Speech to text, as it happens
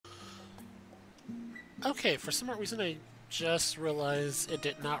Okay, for some odd reason I just realized it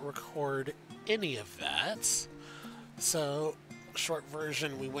did not record any of that. So, short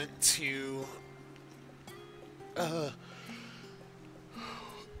version, we went to uh,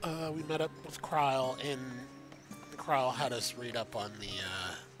 we met up with Kryle, and Kryle had us read up on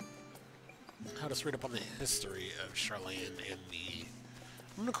the history of Charlene and the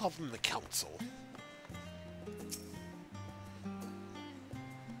I'm gonna call them the Council.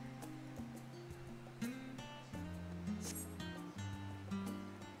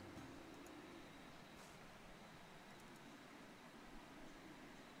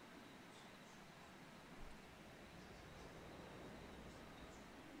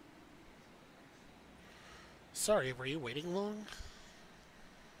 Sorry, were you waiting long?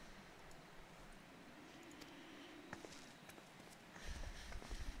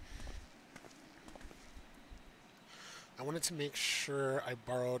 I wanted to make sure I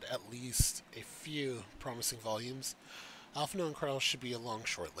borrowed at least a few promising volumes. Alphino and Kryle should be along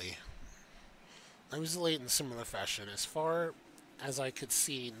shortly. I was late in similar fashion. As far as I could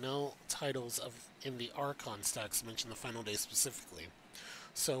see, no titles of in the Archon stacks mention the final day specifically.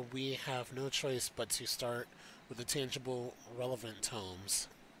 So we have no choice but to start with the tangentially relevant tomes,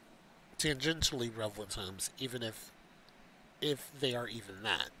 even if they are even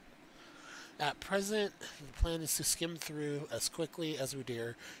that. At present, the plan is to skim through as quickly as we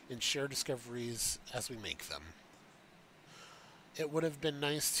dare and share discoveries as we make them. It would have been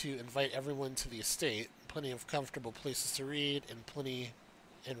nice to invite everyone to the estate, plenty of comfortable places to read, and plenty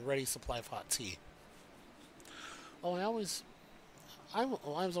and ready supply of hot tea. Oh, I was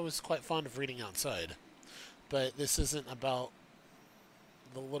always quite fond of reading outside, but this isn't about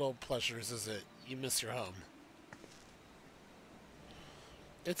the little pleasures, is it? You miss your home.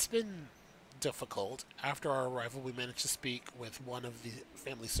 It's been difficult. After our arrival, we managed to speak with one of the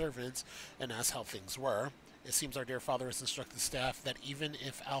family servants and ask how things were. It seems our dear father has instructed the staff that even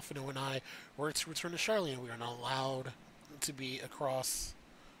if Alphino and I were to return to Charlene, we are not allowed to be across.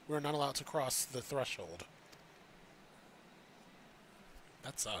 We are not allowed to cross the threshold.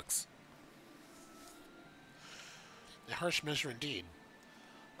 That sucks. A harsh measure indeed.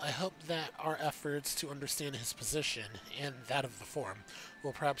 I hope that our efforts to understand his position and that of the Forum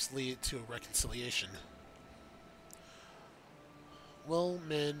will perhaps lead to a reconciliation. We'll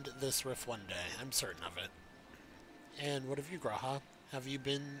mend this rift one day, I'm certain of it. And what of you, Graha? Have you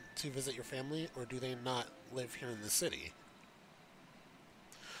been to visit your family, or do they not live here in the city?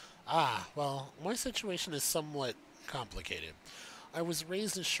 Ah, well, my situation is somewhat complicated. I was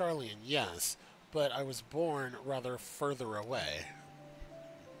raised in Charlene, yes, but I was born rather further away.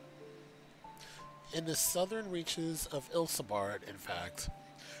 In the southern reaches of Ilsabard, in fact.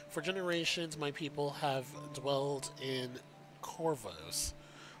 For generations, my people have dwelled in Corvos,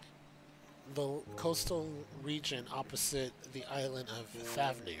 the coastal region opposite the island of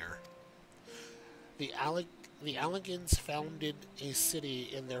Thavnir. The the Allegans founded a city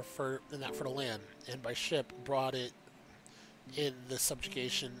in that fertile land, and by ship brought it in the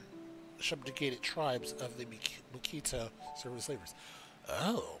subjugated tribes of the Mikita servant slavers.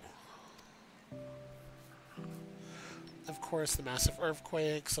 Oh. Of course, the massive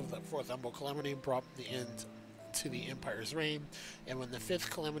earthquakes of the Fourth Umbral Calamity brought the end to the Empire's reign, and when the Fifth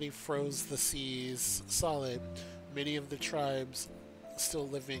Calamity froze the seas solid, many of the tribes still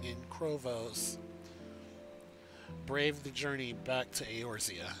living in Krovos braved the journey back to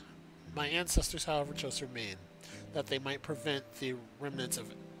Eorzea. My ancestors, however, chose to remain, that they might prevent the remnants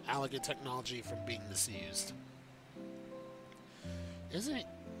of Allegan technology from being misused. Isn't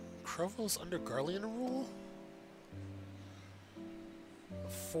Krovos under Garlean rule?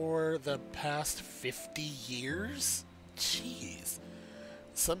 For the past 50 years? Jeez.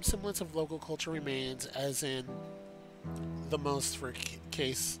 Some semblance of local culture remains, as in the most for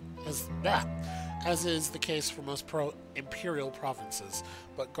case as that, as is the case for most imperial provinces.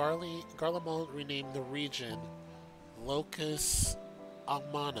 But Garlemald renamed the region Locus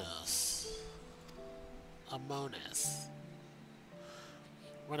Amonis.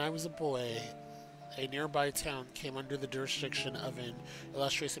 When I was a boy, a nearby town came under the jurisdiction of an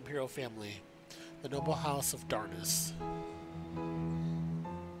illustrious imperial family, the noble house of Darnus.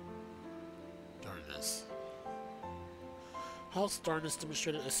 Darnus. House Darnus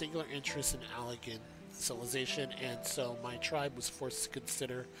demonstrated a singular interest in Allegan civilization, and so my tribe was forced to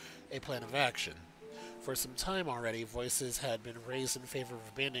consider a plan of action. For some time already, voices had been raised in favor of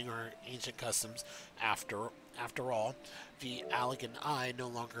abandoning our ancient customs. After all, the Allegan eye no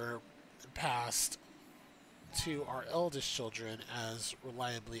longer passed to our eldest children as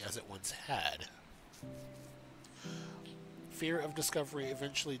reliably as it once had. Fear of discovery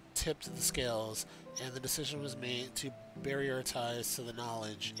eventually tipped the scales, and the decision was made to bury our ties to the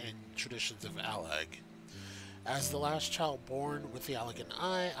knowledge and traditions of Alag. As the last child born with the Allegan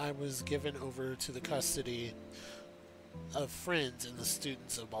Eye, I was given over to the custody of friends and the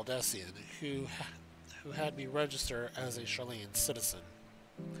students of Baldessian, who had me register as a Charlean citizen.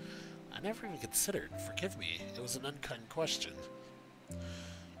 I never even considered, forgive me, it was an unkind question.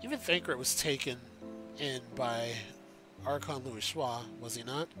 Even Thancred was taken in by Archon Louis Schwa, was he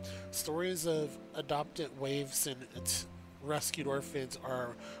not? Stories of adopted waifs and rescued orphans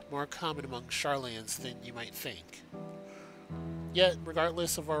are more common among Charlans than you might think. Yet,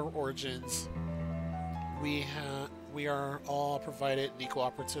 regardless of our origins, we are all provided an equal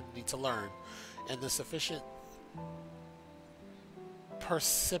opportunity to learn, and the sufficient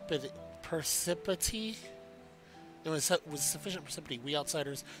precipity. With sufficient precipity, we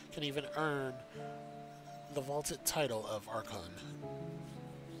outsiders can even earn the vaulted title of Archon.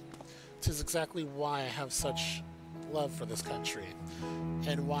 'Tis exactly why I have such love for this country,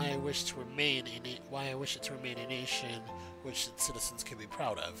 and why I wish it to remain a nation which its citizens can be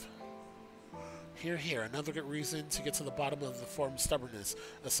proud of. Here, another good reason to get to the bottom of the formed stubbornness,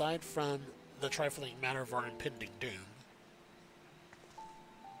 aside from the trifling matter of our impending doom.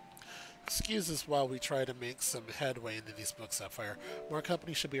 Excuse us while we try to make some headway into these books, Sapphire. More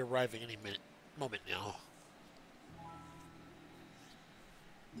company should be arriving any moment now.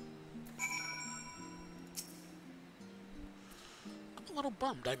 I'm a little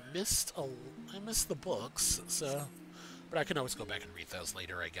bummed. I missed the books, so, but I can always go back and read those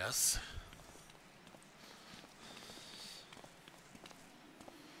later, I guess.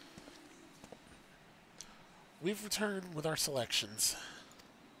 We've returned with our selections.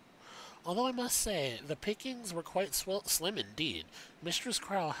 Although I must say, the pickings were quite slim indeed. Mistress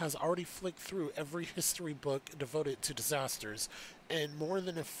Crow has already flicked through every history book devoted to disasters, and more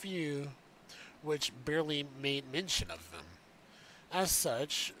than a few which barely made mention of them. As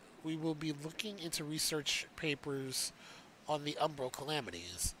such, we will be looking into research papers on the Umbral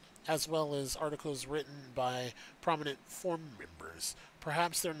calamities, as well as articles written by prominent Forum members.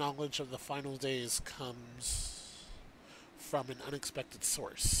 Perhaps their knowledge of the final days comes from an unexpected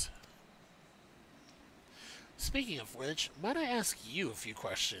source. Speaking of which, might I ask you a few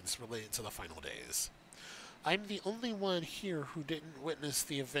questions related to the final days? I'm the only one here who didn't witness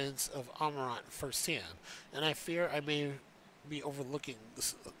the events of Amarant firsthand, and I fear I may be overlooking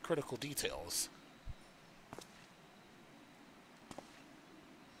critical details.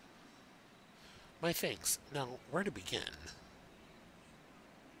 My thanks. Now, where to begin?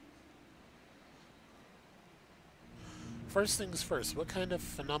 First things first, what kind of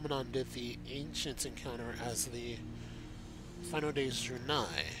phenomenon did the ancients encounter as the final days drew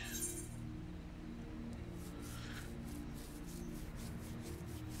nigh?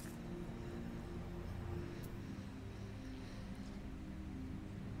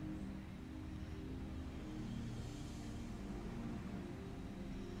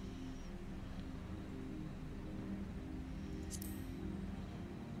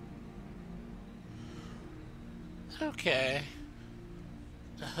 Okay.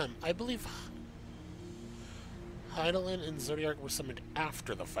 I believe Heidelin and Zodiac were summoned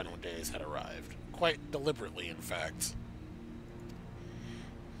after the final days had arrived. Quite deliberately, in fact.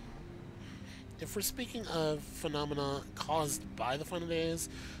 If we're speaking of phenomena caused by the final days,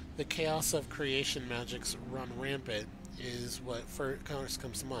 the chaos of creation magics run rampant is what first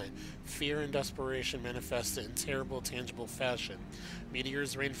comes to mind. Fear and desperation manifested in terrible, tangible fashion.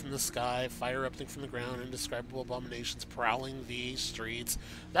 Meteors rain from the sky, fire erupting from the ground, indescribable abominations prowling the streets.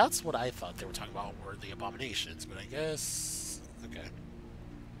 That's what I thought they were talking about, were the abominations, but I guess... okay.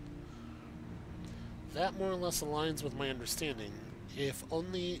 That more or less aligns with my understanding. If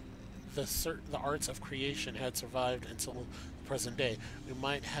only the arts of creation had survived until the present day, we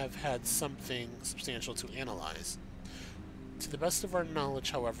might have had something substantial to analyze. To the best of our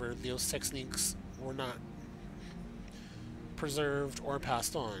knowledge, however, those techniques were not preserved or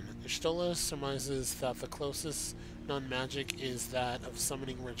passed on. Stola surmises that the closest known magic is that of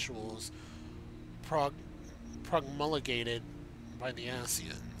summoning rituals promulgated by the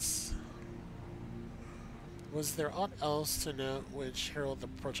Asians. Was there aught else to note which herald the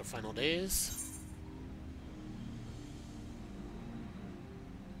approach of final days?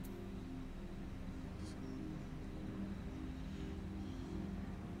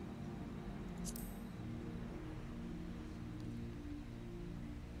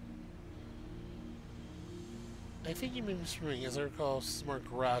 I think you mean spring, as I recall, this is more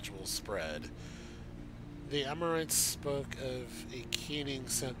gradual spread. The Amorites spoke of a keening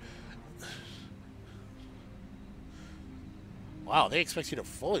sound. Wow, they expect you to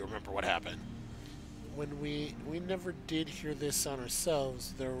fully remember what happened. When we never did hear this sound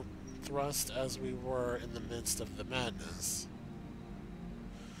ourselves, though thrust as we were in the midst of the madness.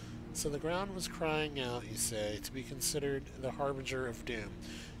 So the ground was crying out, you say, to be considered the harbinger of doom.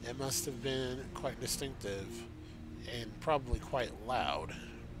 It must have been quite distinctive, and probably quite loud.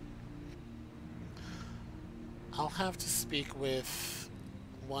 I'll have to speak with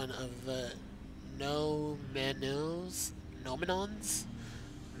one of the nomenons,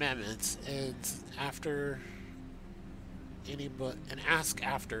 mammoths, and after any book and ask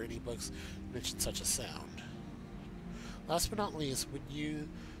after any books mention such a sound. Last but not least,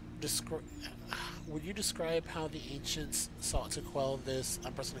 descri- would you describe how the ancients sought to quell this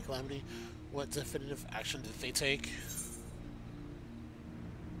unprecedented calamity? What definitive action did they take?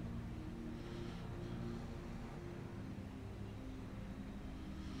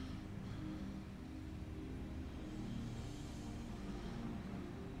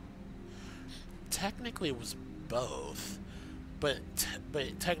 Technically, it was both, but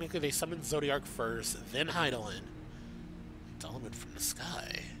technically they summoned Zodiac first, then Heidelin. Element from the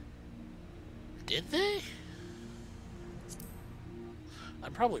sky. Did they?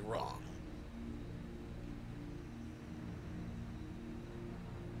 I'm probably wrong.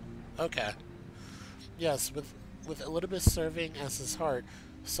 Okay. Yes, with Elidibus serving as his heart,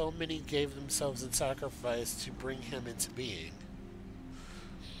 so many gave themselves in sacrifice to bring him into being.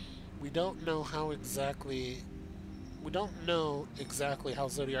 We don't know how exactly we don't know exactly how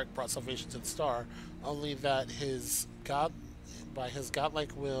Zodiac brought salvation to the star, only that his god by his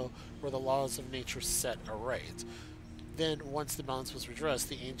godlike will were the laws of nature set aright. Then, once the balance was redressed,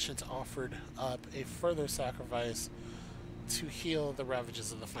 the ancients offered up a further sacrifice to heal the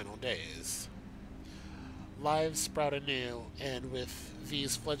ravages of the final days. Lives sprout anew, and with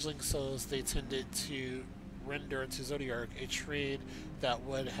these fledgling souls, they tended to render to Zodiac a trade that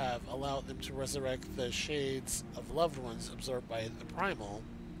would have allowed them to resurrect the shades of loved ones absorbed by the primal,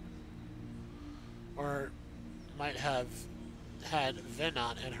 or might have had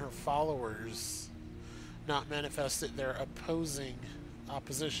Venat and her followers not manifested their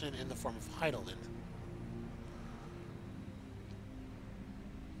opposition in the form of Heidelin.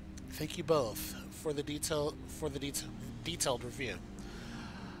 Thank you both for the detailed review.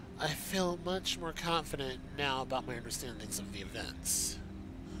 I feel much more confident now about my understandings of the events.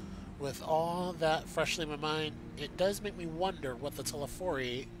 With all that freshly in my mind, it does make me wonder what the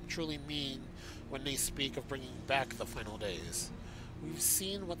Telephori truly mean when they speak of bringing back the final days. We've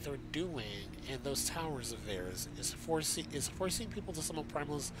seen what they're doing, and those towers of theirs is forcing people to summon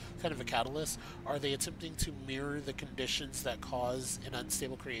primals kind of a catalyst. Are they attempting to mirror the conditions that cause an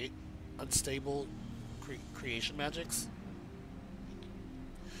unstable creation magics?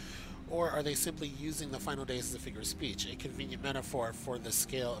 Or are they simply using the final days as a figure of speech, a convenient metaphor for the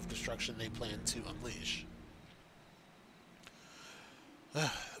scale of destruction they plan to unleash?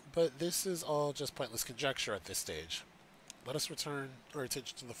 But this is all just pointless conjecture at this stage. Let us return our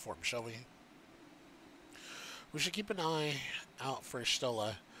attention to the form, shall we? We should keep an eye out for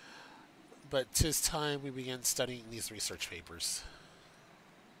Stola, but 'tis time we begin studying these research papers.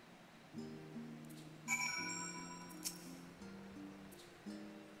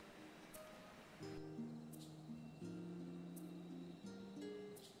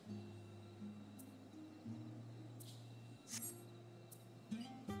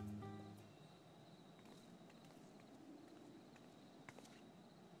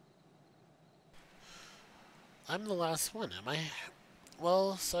 I'm the last one, am I?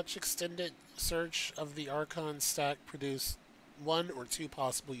 Well, such extended search of the Archon stack produced one or two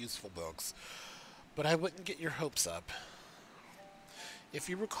possible useful books, but I wouldn't get your hopes up. If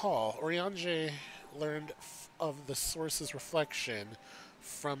you recall, Oriange learned of the source's reflection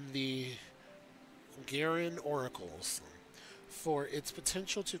from the Garen oracles. For its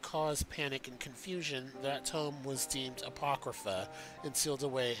potential to cause panic and confusion, that tome was deemed apocrypha and sealed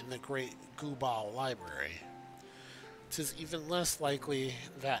away in the Great Gubal Library. 'Tis even less likely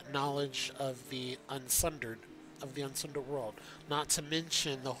that knowledge of the unsundered world, not to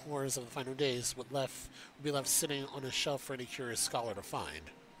mention the horrors of the final days, would be left sitting on a shelf for any curious scholar to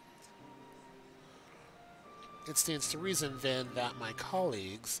find. It stands to reason, then, that my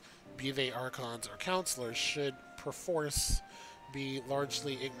colleagues, be they archons or counselors, should perforce be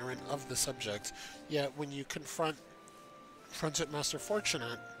largely ignorant of the subject. Yet when you confronted Master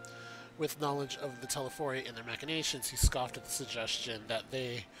Fortunate with knowledge of the Telephori and their machinations, he scoffed at the suggestion that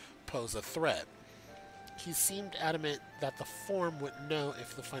they pose a threat. He seemed adamant that the form wouldn't know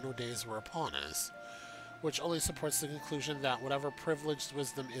if the final days were upon us, which only supports the conclusion that whatever privileged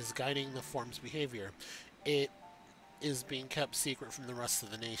wisdom is guiding the form's behavior, it is being kept secret from the rest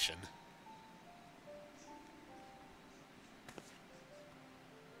of the nation.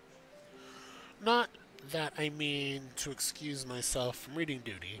 Not that I mean to excuse myself from reading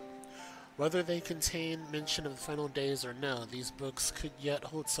duty. Whether they contain mention of the final days or no, these books could yet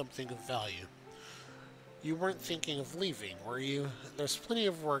hold something of value. You weren't thinking of leaving, were you? There's plenty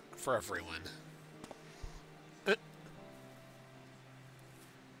of work for everyone. Uh,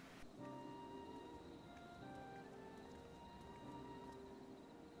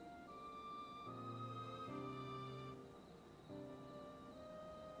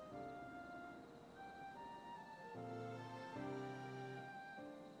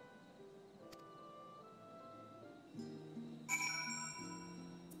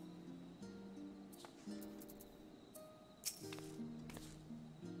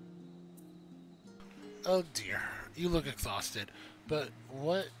 oh dear, you look exhausted. But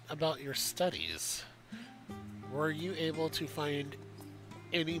what about your studies? Were you able to find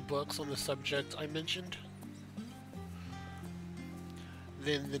any books on the subject I mentioned?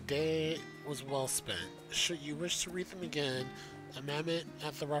 Then the day was well spent. Should you wish to read them again, a mammoth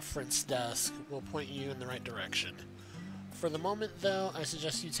at the reference desk will point you in the right direction. For the moment, though, I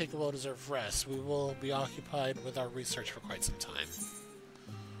suggest you take a well-deserved rest. We will be occupied with our research for quite some time.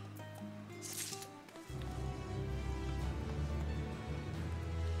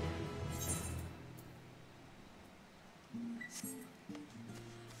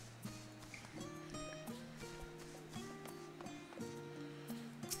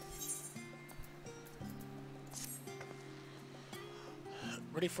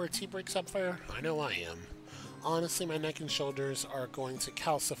 Ready for a tea break, Sapphire? I know I am. Honestly, my neck and shoulders are going to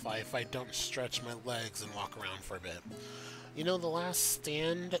calcify if I don't stretch my legs and walk around for a bit. You know the last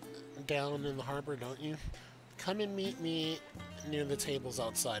stand down in the harbor, don't you? Come and meet me near the tables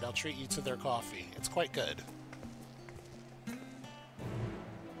outside. I'll treat you to their coffee. It's quite good.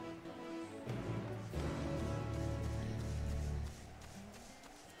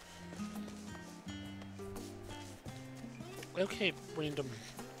 Okay, random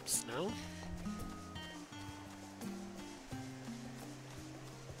snow.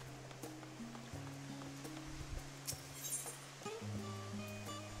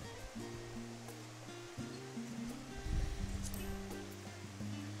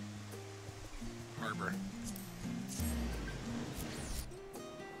 Harbor.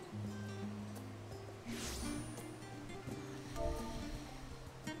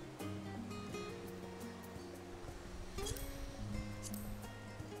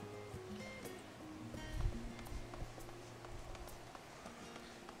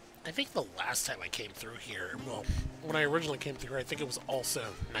 I think the last time I came through here, well, when I originally came through here, I think it was also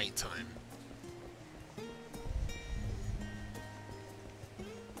nighttime.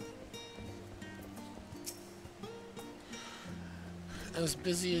 As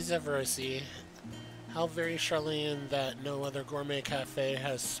busy as ever, I see. How very Charlene that no other gourmet cafe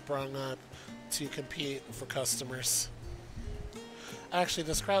has sprung up to compete for customers. Actually,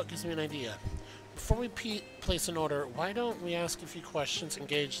 this crowd gives me an idea. Before we place an order, why don't we ask a few questions and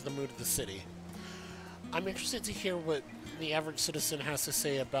gauge the mood of the city? I'm interested to hear what the average citizen has to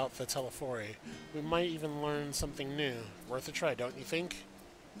say about the Telefori. We might even learn something new. Worth a try, don't you think?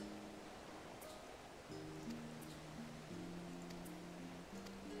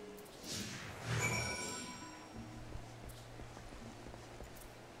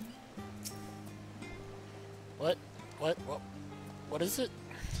 What? What? What is it?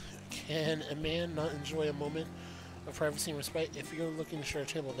 Can a man not enjoy a moment of privacy and respite? If you're looking to share a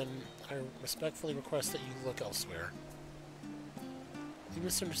table, then I respectfully request that you look elsewhere. You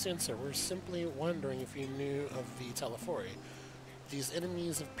misunderstand, sir. We're simply wondering if you knew of the Telefori. These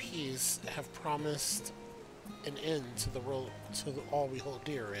enemies of peace have promised an end to the world, to all we hold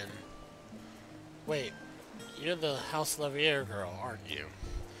dear. And wait, you're the House Levier girl, aren't you?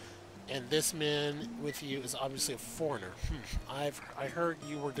 And this man with you is obviously a foreigner. I heard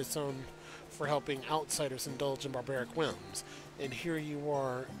you were disowned for helping outsiders indulge in barbaric whims, and here you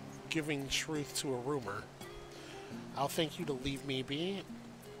are giving truth to a rumor. I'll thank you to leave me be.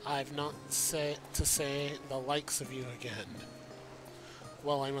 I've not to say the likes of you again.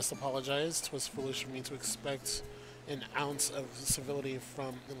 Well, I must apologize. 'Twas foolish of me to expect an ounce of civility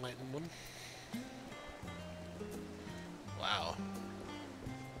from enlightened one. Wow.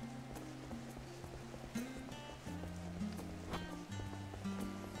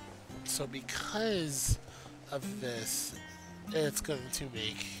 So because of this, it's going to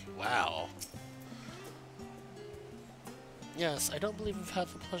make... Wow. Yes, I don't believe I've had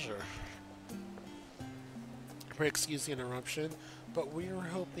the pleasure. Pray excuse the interruption, But we were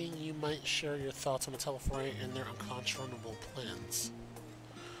hoping you might share your thoughts on the Telephorate and their unconscionable plans.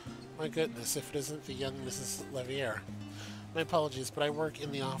 My goodness, if it isn't the young Mrs. Levier. My apologies, but I work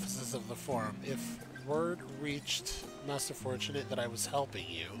in the offices of the Forum. If word reached Master Fortunate that I was helping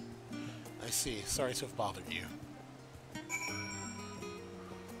you... I see. Sorry to have bothered you.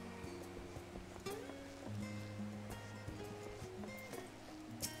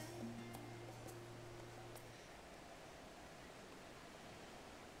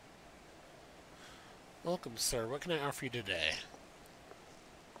 Welcome, sir. What can I offer you today?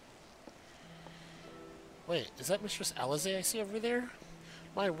 Wait, is that Mistress Alize I see over there?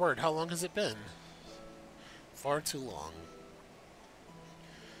 My word, how long has it been? Far too long.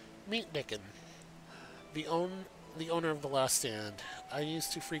 Meet Dickon, the owner of the Last Stand. I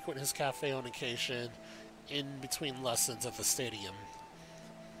used to frequent his cafe on occasion in between lessons at the stadium.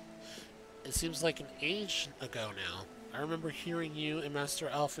 It seems like an age ago now. I remember hearing you and Master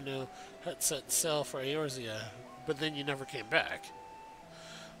Alphino had set sail for Eorzea, but then you never came back.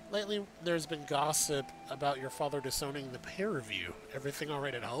 Lately, there's been gossip about your father disowning the pair of you. Everything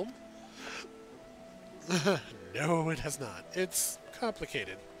alright at home? No, it has not. It's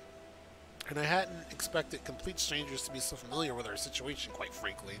complicated. And I hadn't expected complete strangers to be so familiar with our situation, quite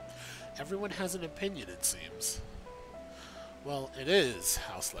frankly. Everyone has an opinion, it seems. Well, it is,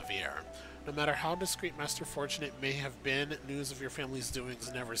 House Levier. No matter how discreet Master Fortunate may have been, news of your family's doings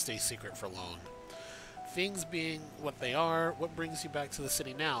never stays secret for long. Things being what they are, what brings you back to the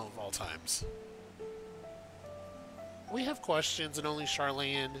city now, of all times? We have questions, and only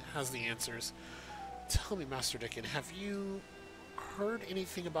Charlene has the answers. Tell me, Master Dickon, have you heard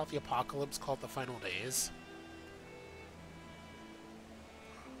anything about the apocalypse called the Final Days?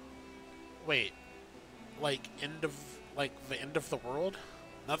 Wait, like the end of the world?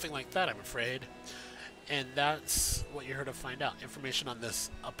 Nothing like that, I'm afraid. And that's what you're here to find out, information on this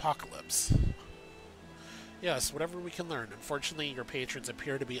apocalypse. Yes, whatever we can learn. Unfortunately, your patrons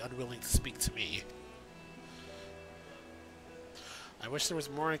appear to be unwilling to speak to me. I wish there was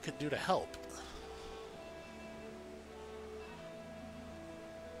more I could do to help.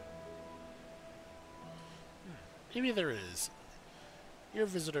 Maybe there is. You're a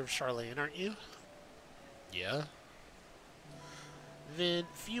visitor of Charlene, aren't you? Yeah. Then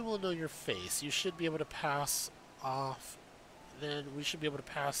few will know your face. You should be able to pass off. Then we should be able to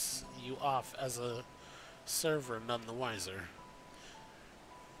pass you off as a server, none the wiser.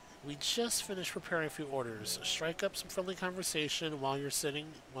 We just finished preparing a few orders. Strike up some friendly conversation while you're setting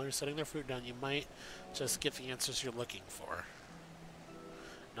their food down. You might just get the answers you're looking for.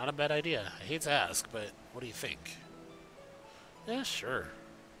 Not a bad idea. I hate to ask, but what do you think? Yeah, sure.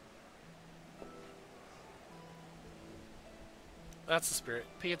 That's the spirit.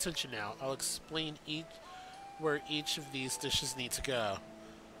 Pay attention now. I'll explain where each of these dishes need to go.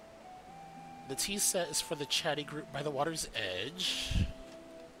 The tea set is for the chatty group by the water's edge.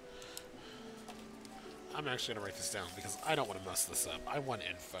 I'm actually going to write this down because I don't want to mess this up. I want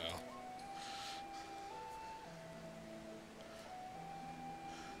info.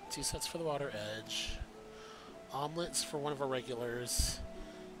 Tea sets for the water edge. Omelets for one of our regulars.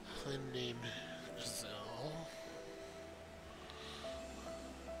 Her name Giselle.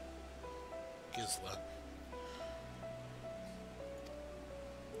 Gisla.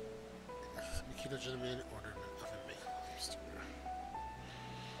 Nikita gentleman ordered oven baked lobster.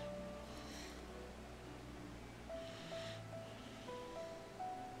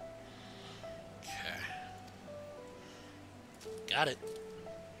 Okay. Got it.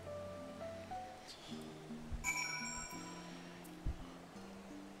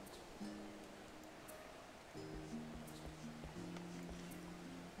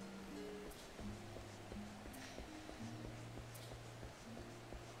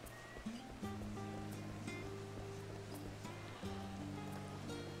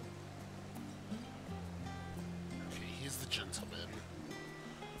 Gentleman.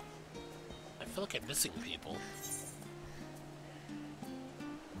 I feel like I'm missing people.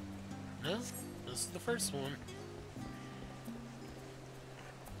 No? This is the first one.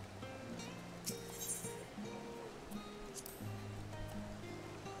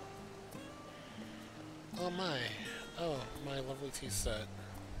 Oh my. Oh, my lovely tea set.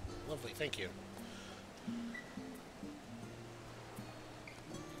 Lovely, thank you.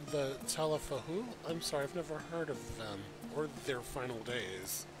 The Talafahu? I'm sorry, I've never heard of them, or their final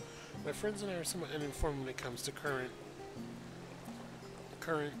days. My friends and I are somewhat uninformed when it comes to current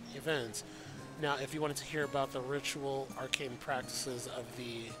events. Now, if you wanted to hear about the ritual arcane practices of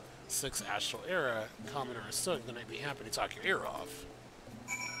the 6th Astral Era, common or stoic, then I'd be happy to talk your ear off.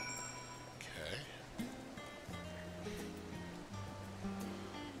 Okay.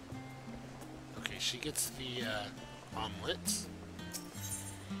 she gets the omelet.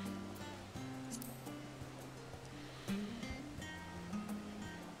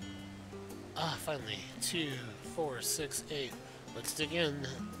 Ah, finally. 2, 4, 6, 8. Let's dig in.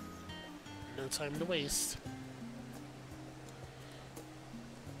 No time to waste.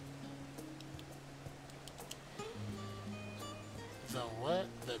 The what?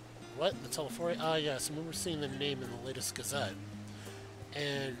 The what? The Telefori? Ah, yes. I remember seeing the name in the latest Gazette.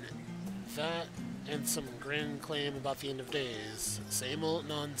 And that and some grand claim about the end of days. Same old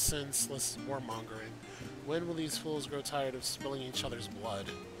nonsenseless warmongering. When will these fools grow tired of spilling each other's blood?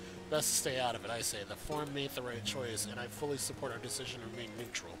 Best to stay out of it, I say. The forum made the right choice, and I fully support our decision to remain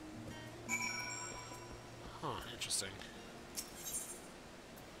neutral. Huh, interesting.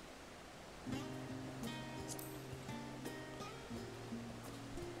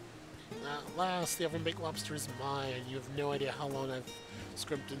 At last, the oven baked lobster is mine. You have no idea how long I've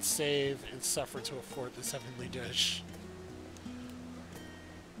scrimped and saved and suffered to afford this heavenly dish.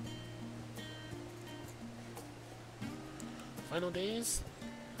 Final days?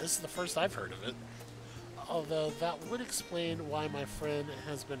 This is the first I've heard of it. Although that would explain why my friend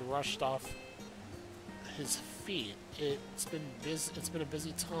has been rushed off his feet. It's been a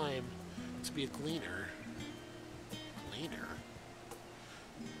busy time to be a gleaner. Gleaner?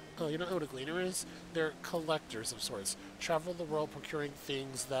 Oh, you don't know what a gleaner is? They're collectors of sorts. Travel the world procuring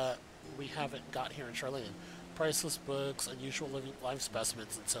things that we haven't got here in Charlene. Priceless books, unusual live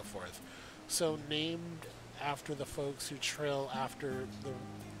specimens, and so forth. So named after the folks who trail after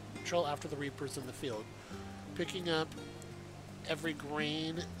the reapers in the field, picking up every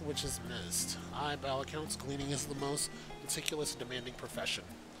grain which is missed. By all accounts, gleaning is the most meticulous and demanding profession.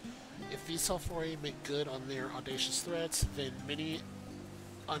 If these Telefori make good on their audacious threats, then many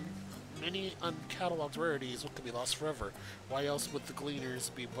uncatalogued rarities could be lost forever. Why else would the gleaners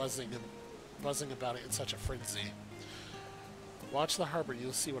be buzzing about it in such a frenzy? Watch the harbor,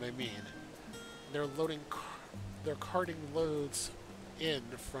 you'll see what I mean. They're carting loads in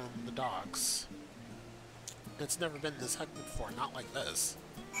from the docks. It's never been this hectic before, not like this.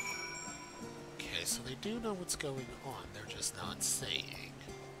 Okay, so they do know what's going on, they're just not saying.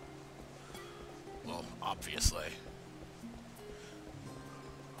 Well, obviously.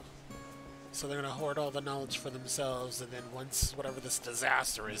 So they're gonna hoard all the knowledge for themselves, and then once whatever this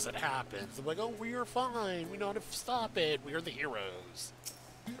disaster is that happens, they're like, oh, we are fine, we know how to stop it, we are the heroes.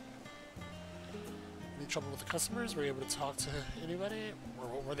 Any trouble with the customers? Were you able to talk to anybody? Or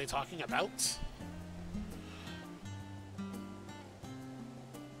what were they talking about?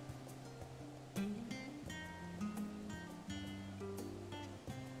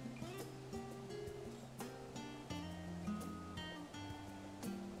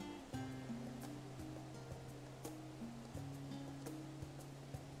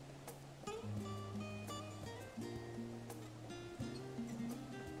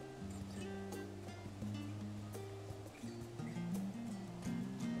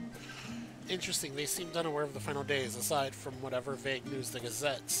 Interesting, they seemed unaware of the final days, aside from whatever vague news the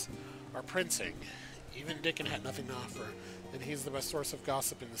gazettes are printing. Even Dickon had nothing to offer, and he's the best source of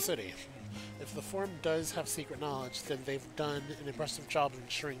gossip in the city. If the forum does have secret knowledge, then they've done an impressive job of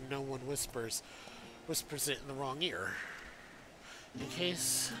ensuring no one whispers it in the wrong ear.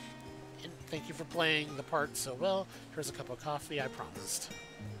 Thank you for playing the part so well. Here's a cup of coffee, I promised.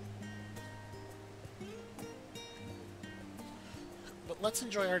 But let's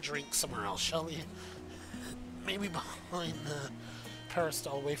enjoy our drink somewhere else, shall we? Maybe behind the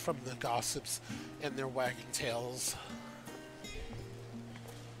peristyle, away from the gossips and their wagging tails.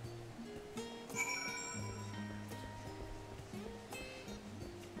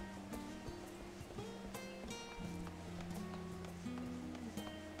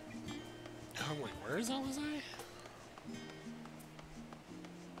 Oh, wait, where is Alizai?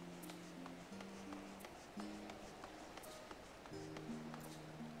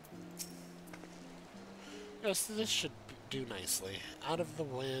 Yes, this should do nicely. Out of the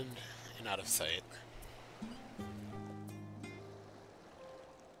wind and out of sight.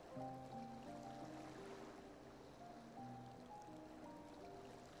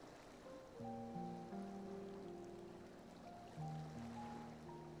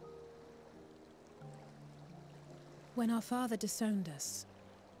 When our father disowned us,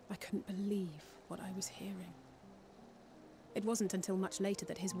 I couldn't believe what I was hearing. It wasn't until much later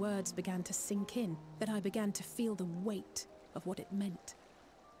that his words began to sink in, that I began to feel the weight of what it meant.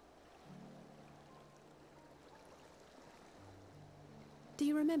 Do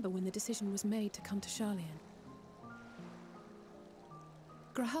you remember when the decision was made to come to Charlian?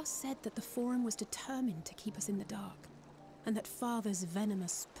 Grahas said that the Forum was determined to keep us in the dark. and that Father's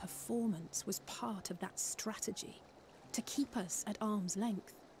venomous performance was part of that strategy, to keep us at arm's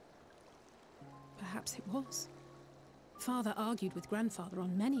length. Perhaps it was. Father argued with Grandfather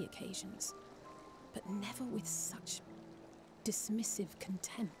on many occasions, but never with such dismissive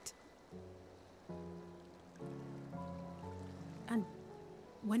contempt. And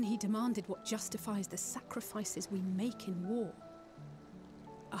when he demanded what justifies the sacrifices we make in war,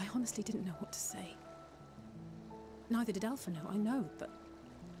 I honestly didn't know what to say. Neither did Alphino, I know, but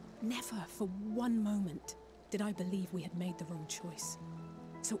never for one moment did I believe we had made the wrong choice.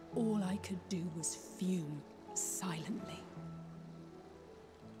 So all I could do was fume silently.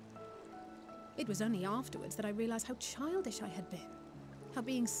 It was only afterwards that I realized how childish I had been, how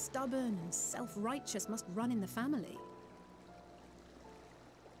being stubborn and self-righteous must run in the family.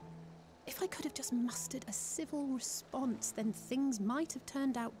 If I could have just mustered a civil response, then things might have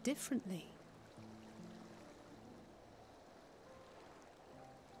turned out differently.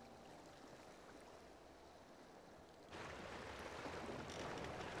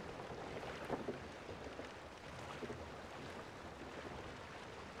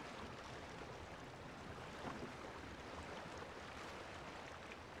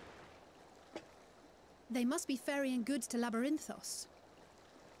 They must be ferrying goods to Labyrinthos.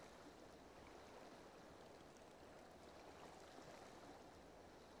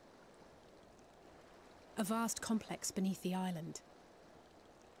 A vast complex beneath the island.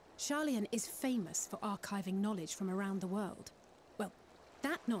 Sharlayan is famous for archiving knowledge from around the world. Well,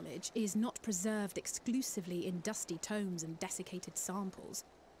 that knowledge is not preserved exclusively in dusty tomes and desiccated samples.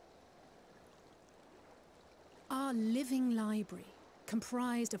 Our living library,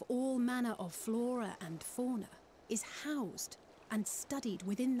 comprised of all manner of flora and fauna, is housed and studied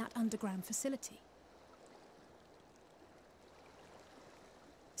within that underground facility.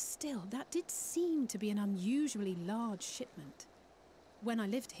 Still, that did seem to be an unusually large shipment. When I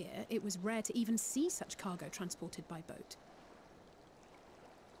lived here, it was rare to even see such cargo transported by boat.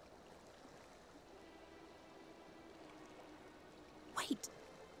 Wait!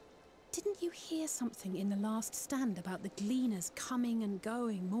 Didn't you hear something in the last stand about the gleaners coming and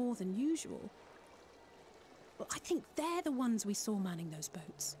going more than usual? Well, I think they're the ones we saw manning those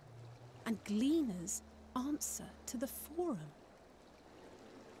boats. And gleaners answer to the Forum.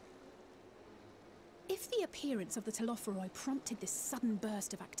 If the appearance of the Telophoroi prompted this sudden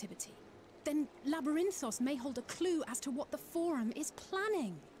burst of activity, then Labyrinthos may hold a clue as to what the Forum is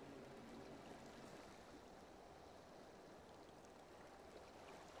planning.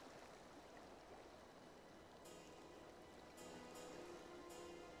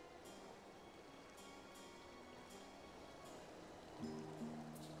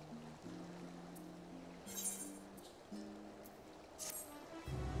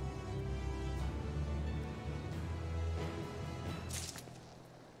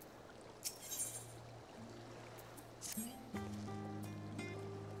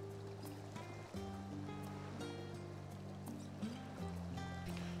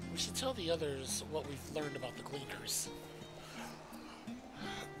 We should tell the others what we've learned about the Gleaners.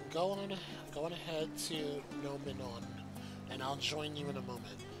 Go on ahead to Nominon, and I'll join you in a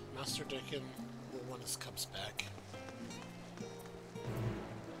moment. Master Durkin will want his cups back.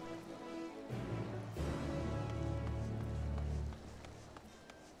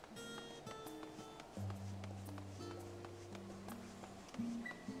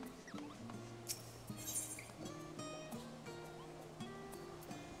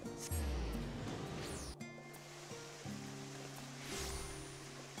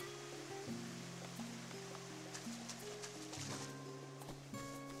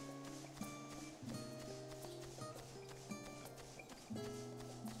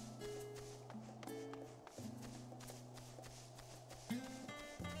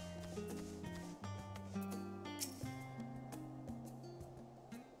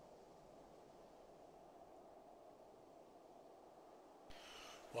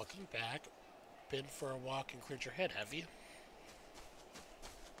 Welcome back. Been for a walk and cleared your head, have you?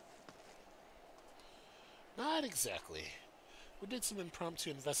 Not exactly. We did some impromptu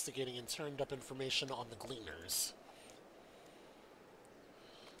investigating and turned up information on the Gleaners.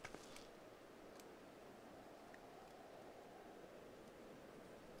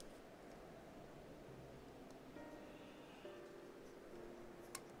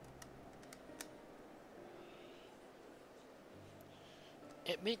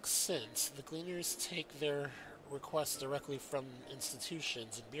 It makes sense. The Gleaners take their requests directly from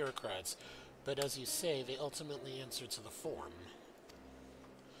institutions and bureaucrats, but as you say, they ultimately answer to the Forum.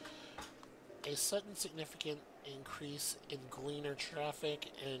 A sudden significant increase in Gleaner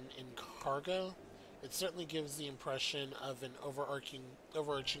traffic and in cargo It certainly gives the impression of an overarching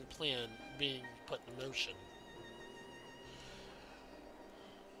plan being put in motion.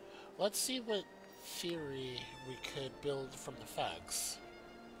 Let's see what theory we could build from the facts.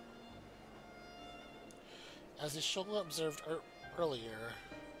 As Ishola observed earlier,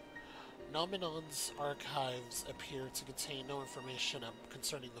 Nominon's archives appear to contain no information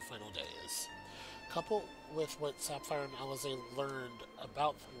concerning the final days. Coupled with what Sapphire and Alize learned at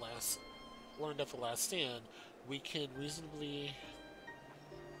the last stand, we can reasonably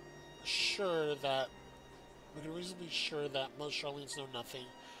sure that most Charlines know nothing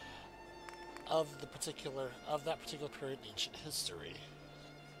of that particular period in ancient history.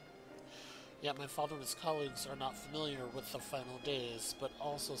 Yet my father and his colleagues are not familiar with the final days, but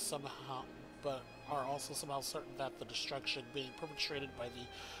are also somehow certain that the destruction being perpetrated by the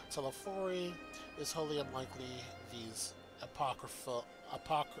Telefori is wholly unlikely these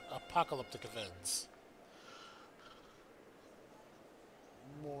apocalyptic events.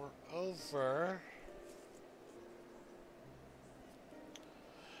 Moreover,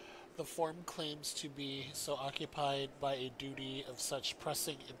 the form claims to be so occupied by a duty of such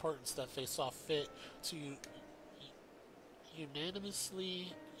pressing importance that they saw fit to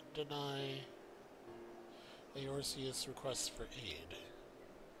unanimously deny Eorzeus' requests for aid.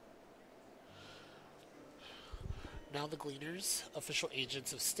 Now the Gleaners, official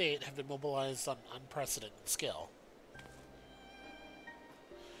agents of state, have been mobilized on unprecedented scale.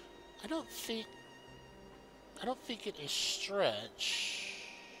 I don't think it a stretch.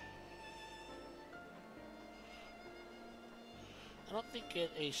 I don't think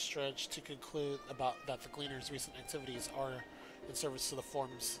it a stretch to conclude that the Gleaners' recent activities are in service to the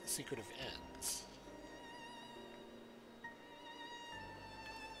form's secretive ends.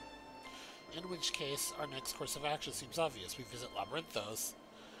 In which case, our next course of action seems obvious. We visit Labyrinthos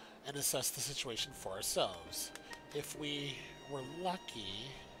and assess the situation for ourselves. If we're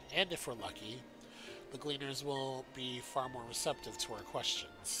lucky, the Gleaners will be far more receptive to our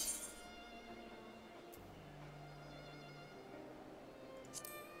questions.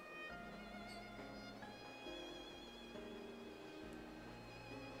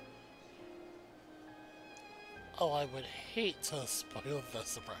 Oh, I would hate to spoil the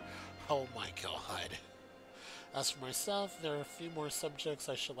surprise. Oh my god. As for myself, there are a few more subjects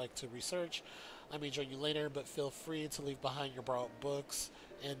I should like to research. I may join you later, but feel free to leave behind your borrowed books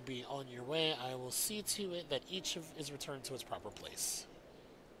and be on your way. I will see to it that each is returned to its proper place.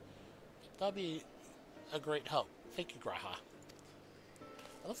 That'll be a great help. Thank you, Graha.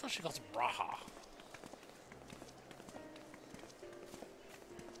 I love how she calls him Braha.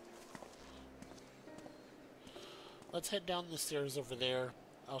 Let's head down the stairs over there.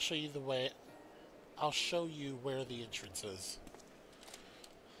 I'll show you the way. I'll show you where the entrance is.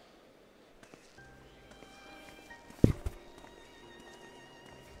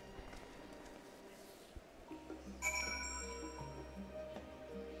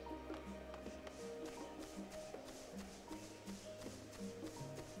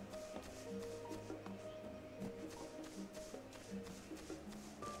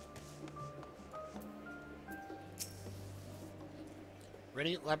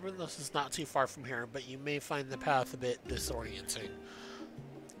 Ready? Labyrinthos is not too far from here, but you may find the path a bit disorienting.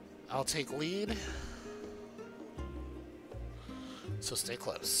 I'll take lead, so stay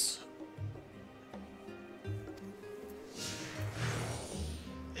close.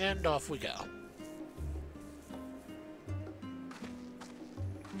 And off we go.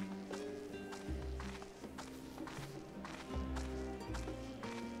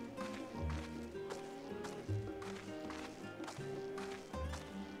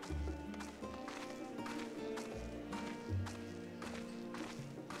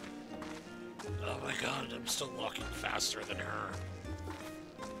 Oh my god, I'm still walking faster than her.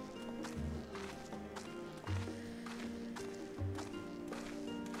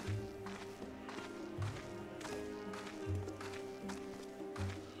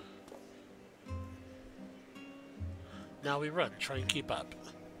 Now we run, try and keep up.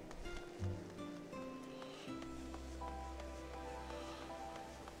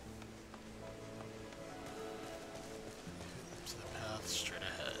 To the path straight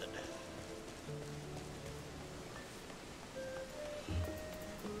ahead.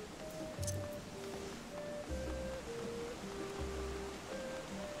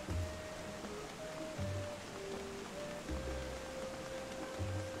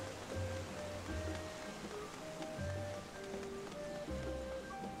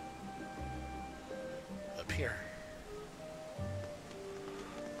 Up here.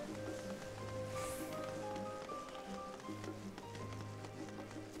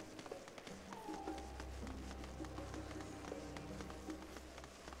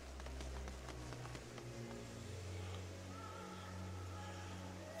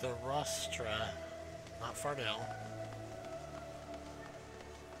 The rostra. Not far now.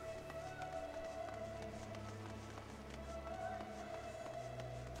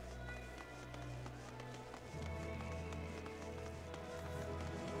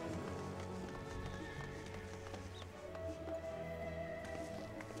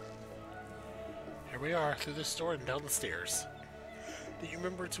 Here we are, through this door and down the stairs. Do you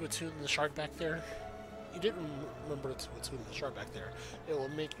remember to attune the shard back there? You didn't remember to attune the shard back there. It will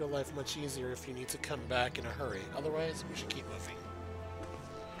make your life much easier if you need to come back in a hurry. Otherwise, we should keep moving.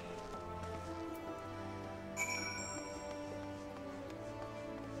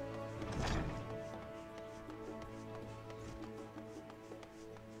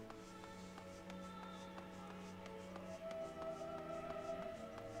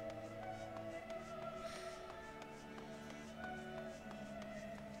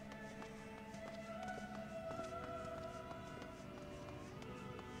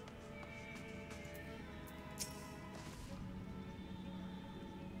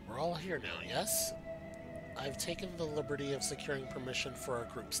 We're all here now, yes? I've taken the liberty of securing permission for our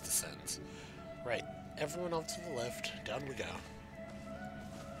group's descent. Right, everyone off to the left, down we go.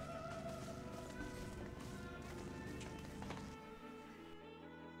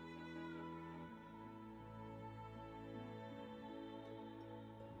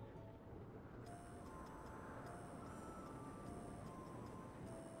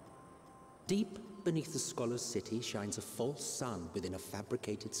 Deep beneath the scholar's city shines a false sun within a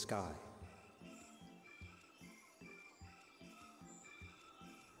fabricated sky.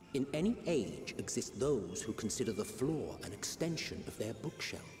 In any age exist those who consider the floor an extension of their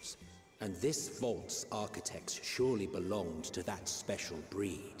bookshelves, and this vault's architects surely belonged to that special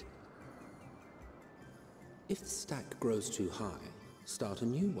breed. If the stack grows too high, start a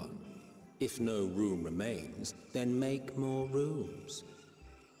new one. If no room remains, then make more rooms.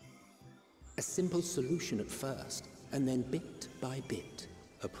 A simple solution at first, and then bit by bit,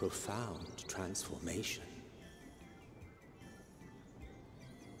 a profound transformation.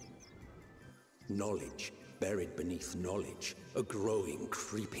 Knowledge buried beneath knowledge, a growing,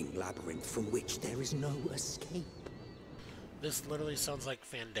 creeping labyrinth from which there is no escape. This literally sounds like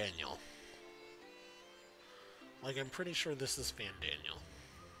Fandaniel. Like, I'm pretty sure this is Fandaniel.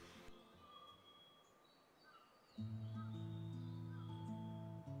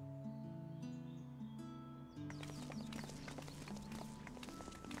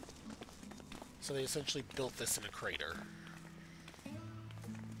 So they essentially built this in a crater.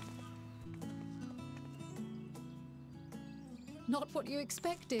 Not what you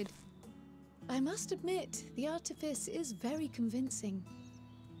expected. I must admit, the artifice is very convincing.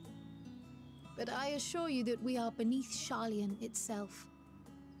 But I assure you that we are beneath Sharlayan itself.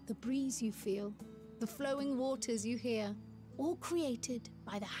 The breeze you feel, the flowing waters you hear, all created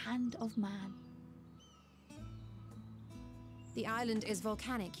by the hand of man. The island is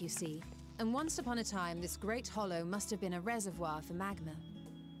volcanic, you see, and once upon a time this great hollow must have been a reservoir for magma.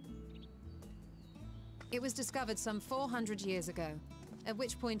 It was discovered some 400 years ago, at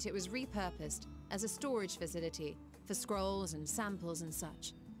which point it was repurposed as a storage facility for scrolls and samples and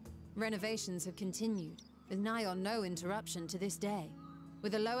such. Renovations have continued, with nigh on no interruption to this day,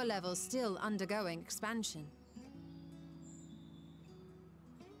 with the lower levels still undergoing expansion.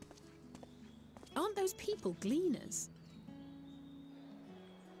 Aren't those people gleaners?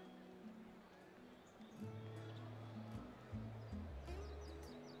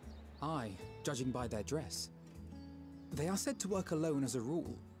 Aye, judging by their dress. They are said to work alone as a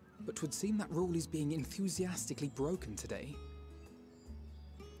rule, but 'twould seem that rule is being enthusiastically broken today.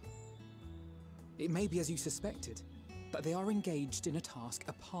 It may be as you suspected, but they are engaged in a task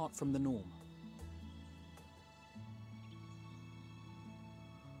apart from the norm.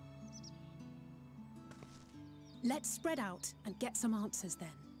 Let's spread out and get some answers then.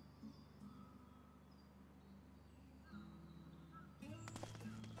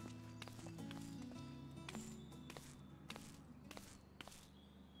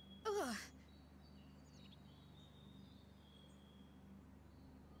 Ugh.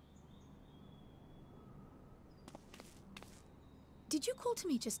 Did you call to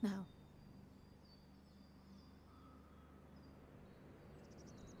me just now?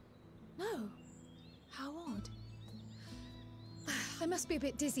 No. How odd. I must be a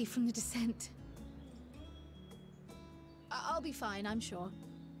bit dizzy from the descent. I'll be fine, I'm sure.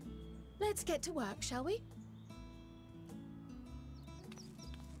 Let's get to work, shall we?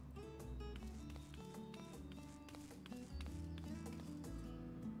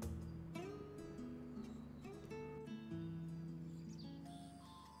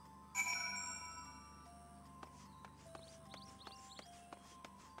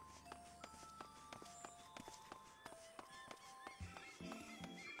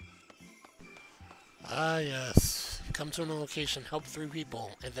 Ah, yes. Come to a location, help 3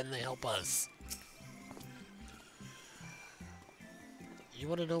 people, and then they help us. You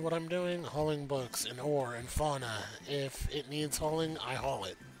want to know what I'm doing? Hauling books and ore and fauna. If it needs hauling, I haul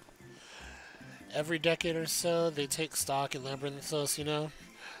it. Every decade or so, they take stock in Labyrinthos, you know?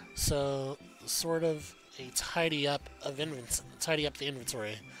 So, sort of a tidy up the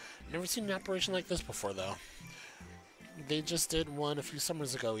inventory. Never seen an operation like this before, though. They just did one a few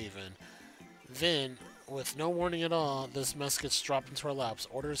summers ago, even. Then, with no warning at all, this mess gets dropped into our laps.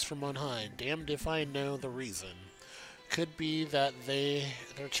 Orders from on high. Damned if I know the reason. Could be that they're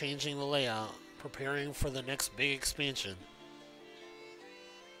changing the layout, preparing for the next big expansion.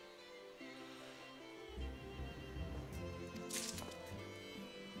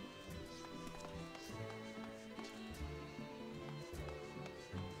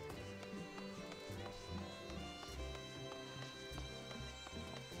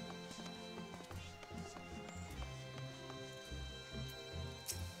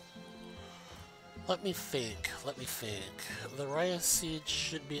 Let me think. The riot seed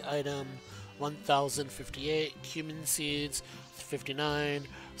should be item 1058, cumin seeds 59,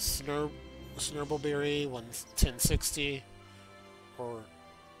 snurbbleberry 1060, or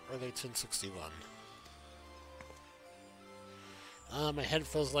are they 1061? My head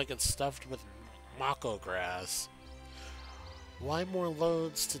feels like it's stuffed with mako grass. Why more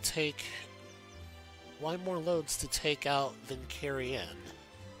loads to take out than carry in?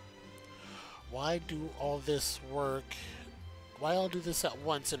 Why do all this work? Why all do this at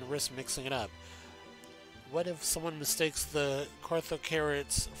once and risk mixing it up? What if someone mistakes the Cartho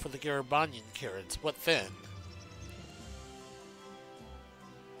carrots for the Garibanyan carrots? What then?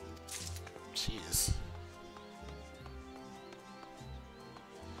 Jeez.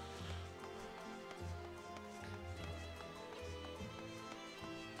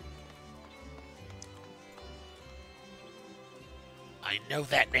 I know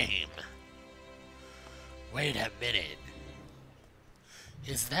that name. Wait a minute.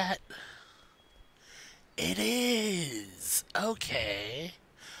 Is that... It is! Okay.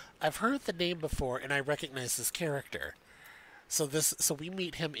 I've heard the name before and I recognize this character. So we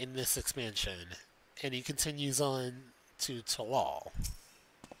meet him in this expansion. And he continues on to Talal.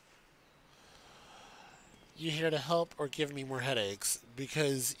 You here to help or give me more headaches?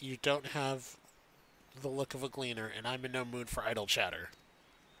 Because you don't have the look of a gleaner and I'm in no mood for idle chatter.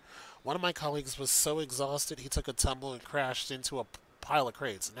 One of my colleagues was so exhausted he took a tumble and crashed into a pile of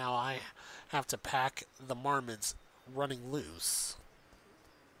crates. Now I have to pack the marmots running loose.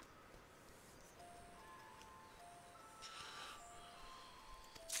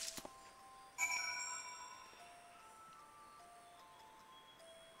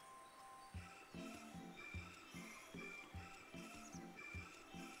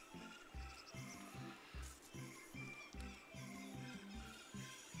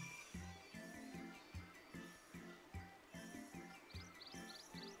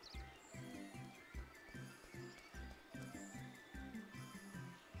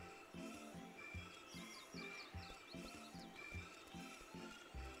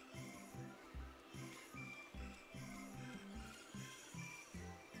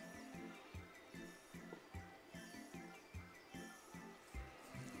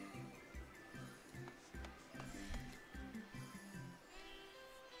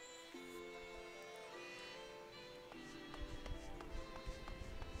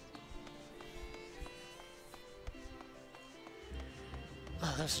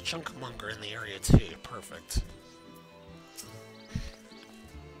 Oh, there's a junkmonger in the area too. Perfect.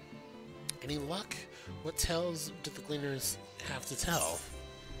 Any luck? What tales did the gleaners have to tell?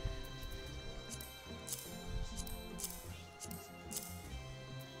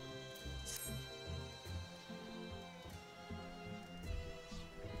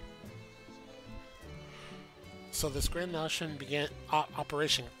 So this grand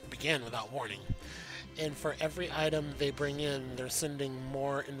operation began without warning. And for every item they bring in, they're sending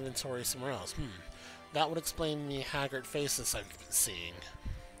more inventory somewhere else. That would explain the haggard faces I've been seeing.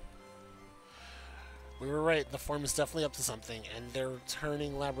 We were right, the form is definitely up to something, and they're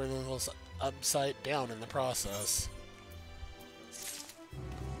turning Labyrinthos upside down in the process.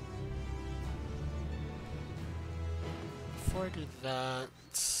 Before I do that, I'm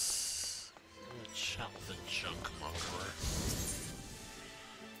gonna chat with the junkmonger.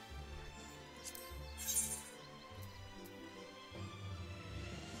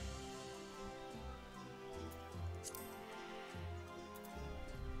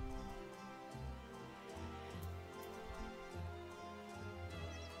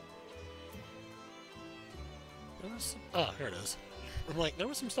 Oh, here it is. I'm like, there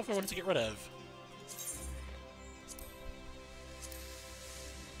was some stuff I wanted to get rid of.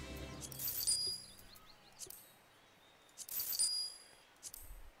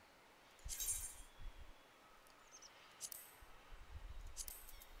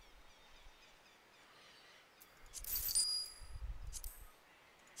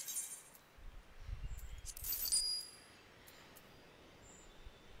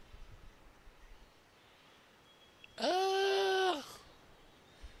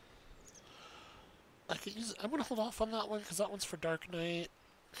 I'm gonna hold off on that one because that one's for Dark Knight.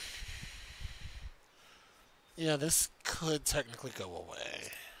 Yeah, this could technically go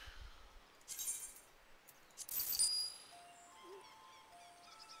away.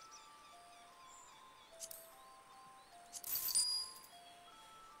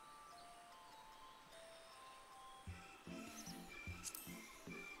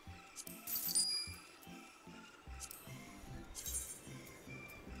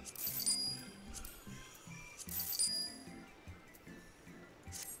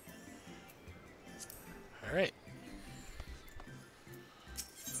 All right.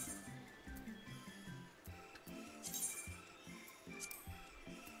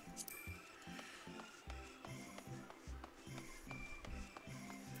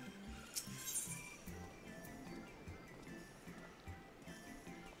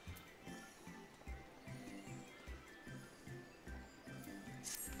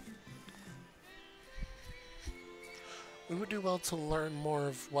 We would do well to learn more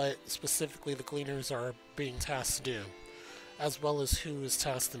of what specifically the Gleaners are being tasked to do, as well as who is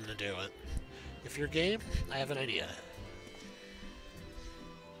tasked them to do it. If you're game, I have an idea.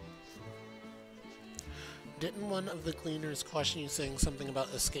 Didn't one of the Gleaners question you saying something about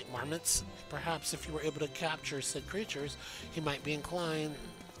escaped marmots? Perhaps if you were able to capture said creatures, he might be inclined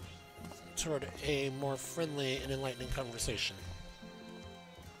toward a more friendly and enlightening conversation.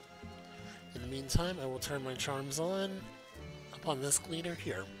 In the meantime, I will turn my charms on upon this Gleaner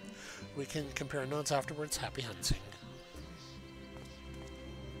here. We can compare notes afterwards. Happy hunting.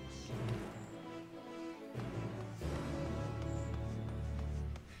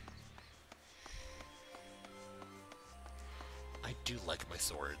 I do like my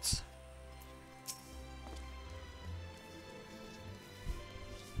swords.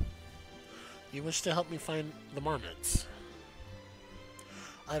 You wish to help me find the marmots?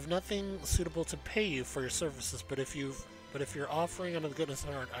 I have nothing suitable to pay you for your services, but if you're offering out of the goodness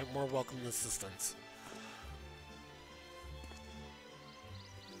of heart, I'm more welcome to assistance.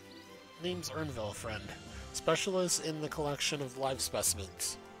 Name's Ernville, friend. Specialist in the collection of live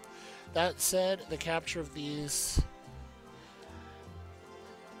specimens. That said, the capture of these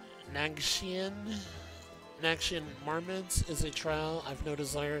Nagshian marmots is a trial I've no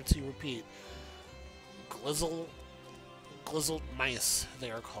desire to repeat. Glizzled mice,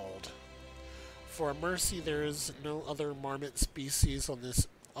 they are called. For a mercy, there is no other marmot species on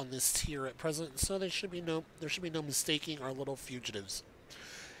this tier at present, so there should be no mistaking our little fugitives.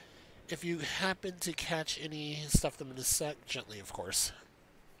 If you happen to catch any, stuff them in a sack, gently, of course.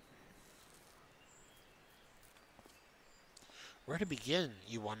 Where to begin,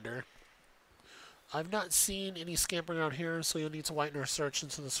 you wonder? I've not seen any scampering out here, so you'll need to widen our search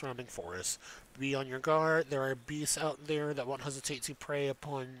into the surrounding forest. Be on your guard. There are beasts out there that won't hesitate to prey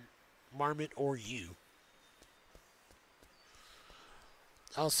upon marmot or you.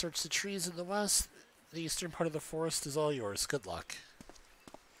 I'll search the trees in the west. The eastern part of the forest is all yours. Good luck.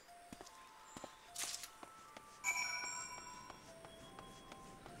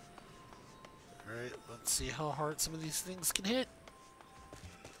 Alright, let's see how hard some of these things can hit.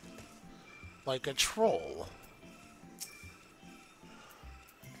 Like a troll.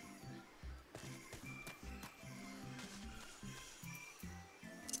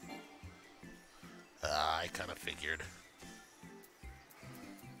 I kind of figured.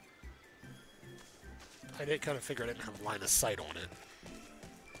 I did kind of figure I didn't have line of sight on it.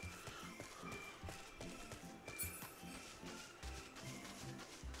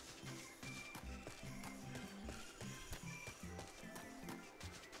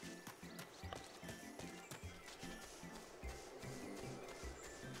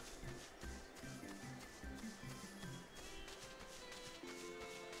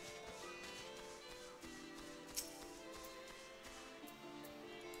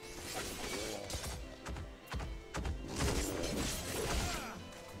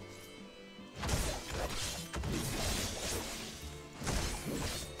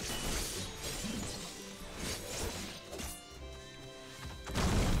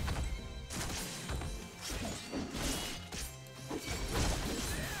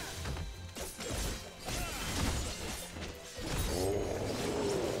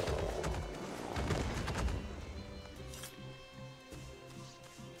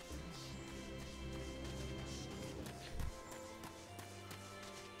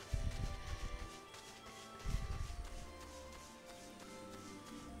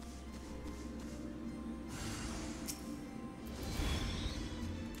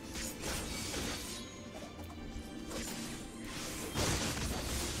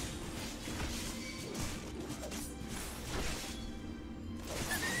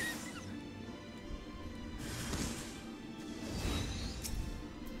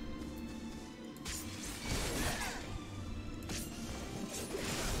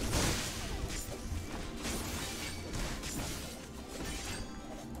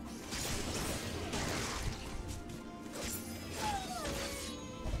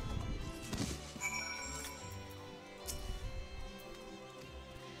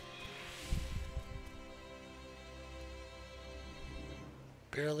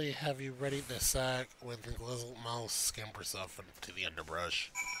 Barely have you readied the sack when the little mouse scampers off into the underbrush.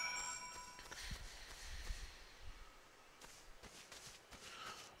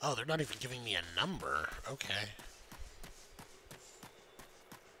 Oh, they're not even giving me a number. Okay.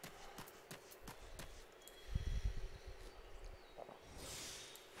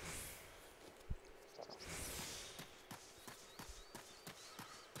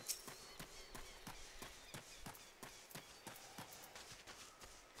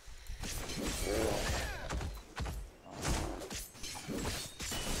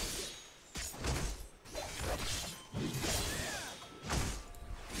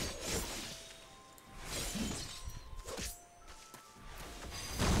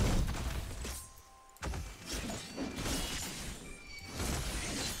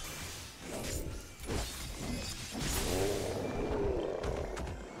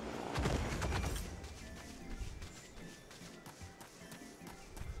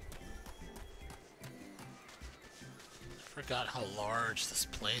 Forgot how large this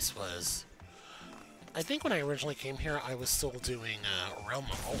place was. I think when I originally came here, I was still doing Realm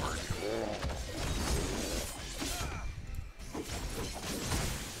of Horn.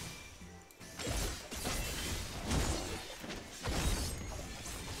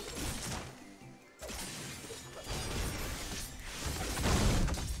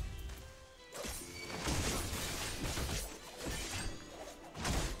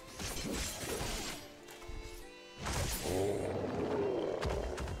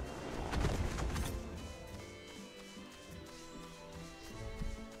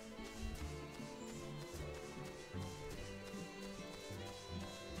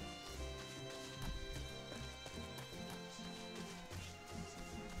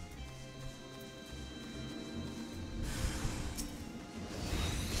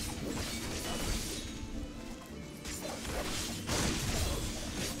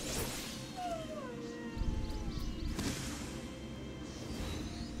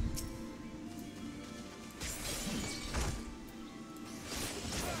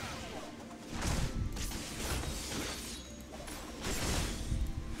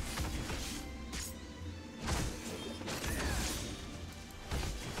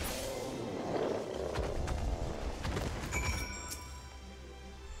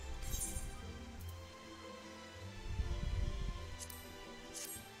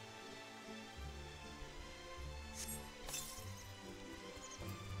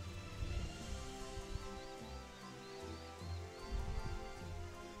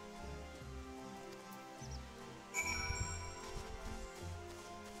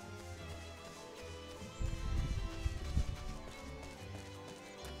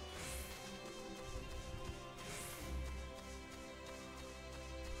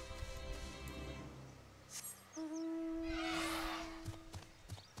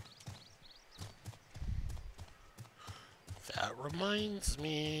 That reminds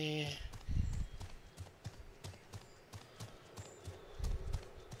me...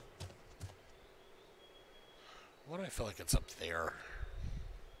 What do I feel like it's up there?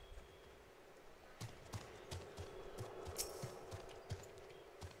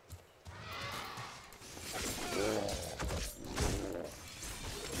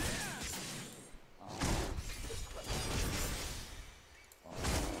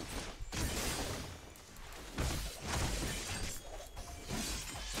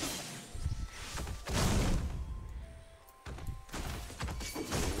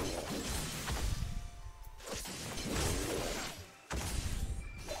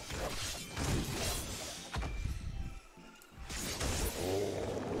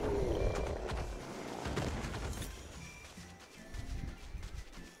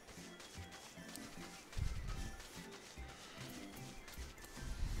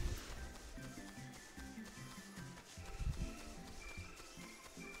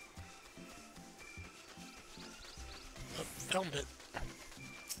 Found it.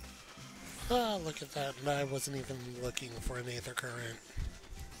 Ah, look at that. And I wasn't even looking for an Aether Current.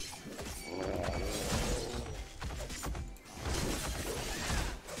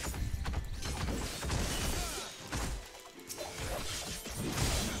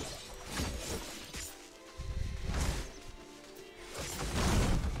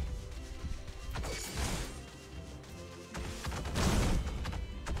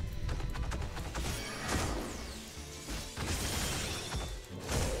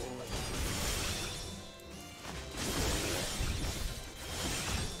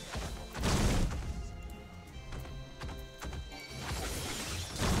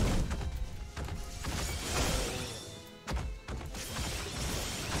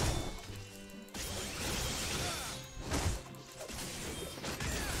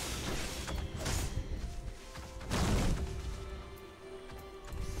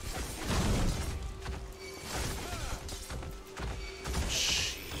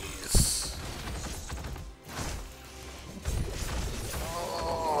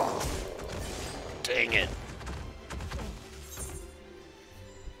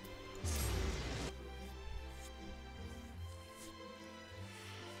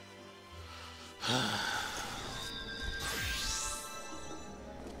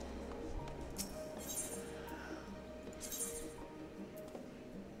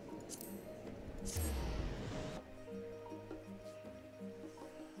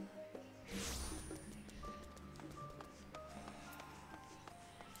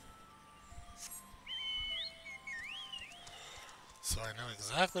 So I know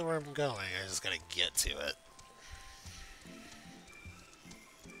exactly where I'm going, I just gotta get to it.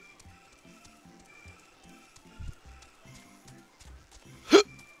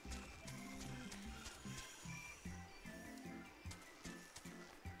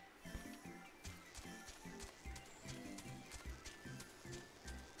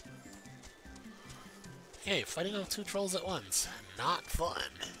 Hey, fighting off two trolls at once. Not fun.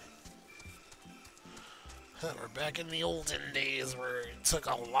 We're back in the olden days where it took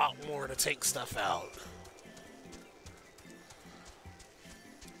a lot more to take stuff out.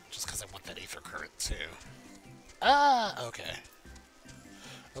 Just because I want that ether current too. Ah, okay.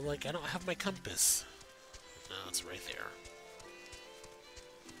 I'm like, I don't have my compass. No, it's right there.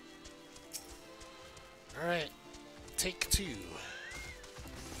 Alright, take two.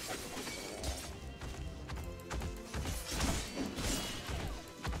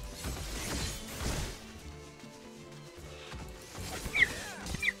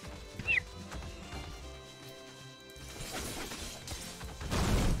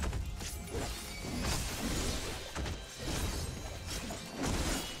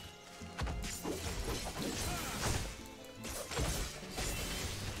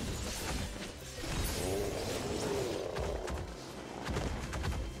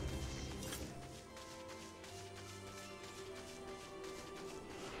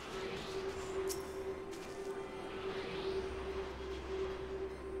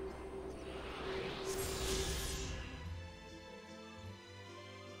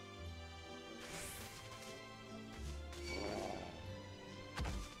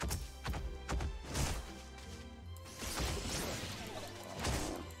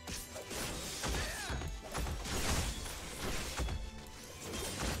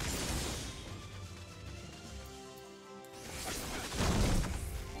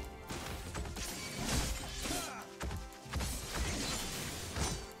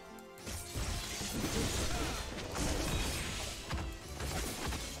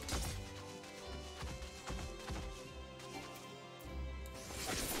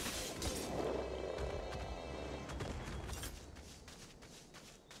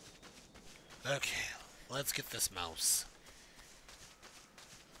 Okay, let's get this mouse.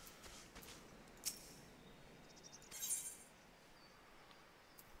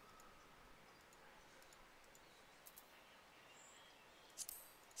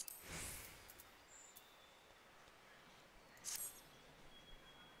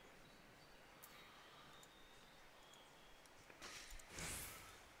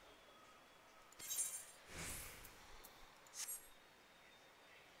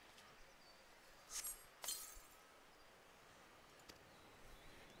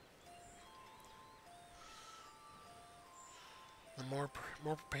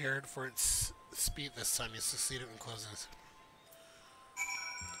 More prepared for its speed this time. You succeeded in closing this.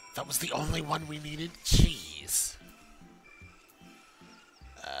 That was the only one we needed? Jeez.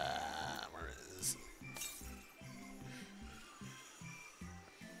 Where is...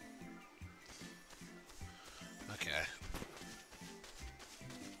 Okay.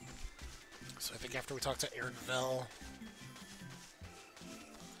 So I think after we talk to Aaronville...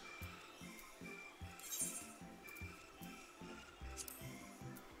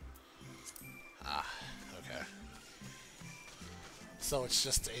 Okay. So it's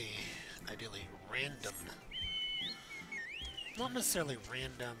just a, ideally, random... Not necessarily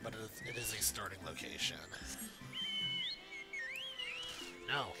random, but it is a starting location.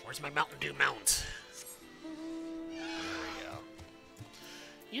 No, where's my Mountain Dew mount? There we go.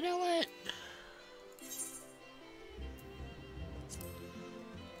 You know what?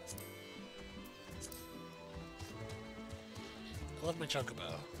 I love my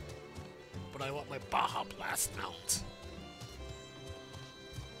Chocobo, but I want my Baja Blast mount.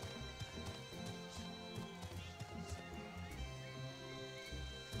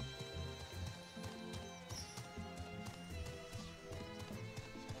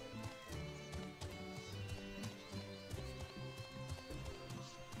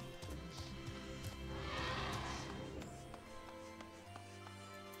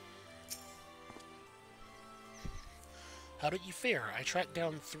 How did you fare? I tracked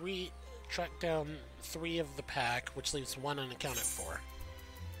down three of the pack, which leaves one unaccounted for.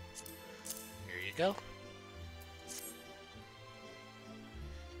 Here you go.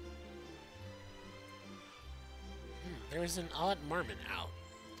 There's an odd marmot out.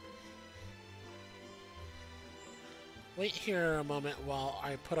 Wait here a moment while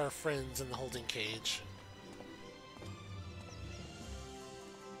I put our friends in the holding cage.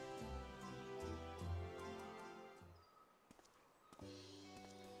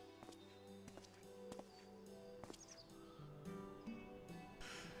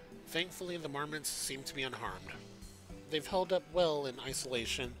 Thankfully, the marmots seem to be unharmed. They've held up well in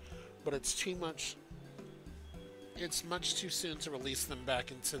isolation, but it's much too soon to release them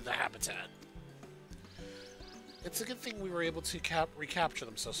back into the habitat. It's a good thing we were able to recapture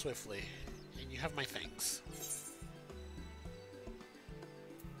them so swiftly, and you have my thanks.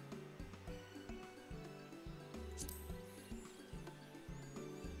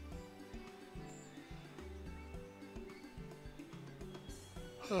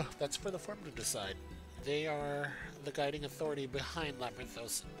 That's for the Form to decide. They are the guiding authority behind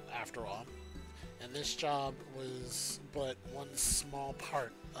Labyrinthos, after all, and this job was but one small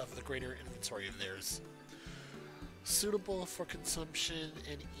part of the greater inventory of theirs. Suitable for consumption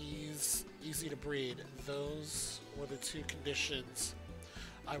and easy to breed, those were the two conditions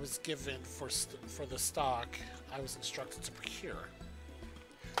I was given for the stock I was instructed to procure.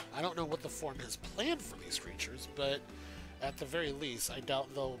 I don't know what the Form has planned for these creatures, but at the very least, I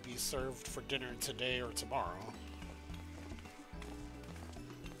doubt they'll be served for dinner today or tomorrow.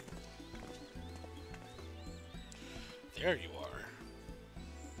 There you are.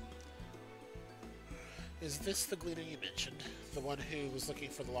 Is this the gleaner you mentioned? The one who was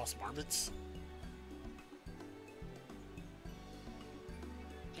looking for the lost marmots?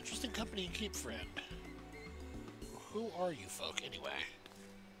 Interesting company you keep, friend. Who are you folk, anyway?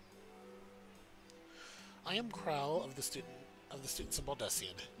 I am Krell of the students of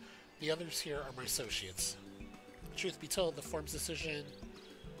Baldessian. The others here are my associates. Truth be told, the Form's decision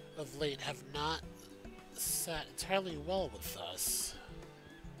of late have not sat entirely well with us.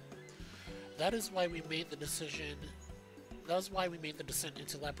 That is why we made the decision. That was why we made the descent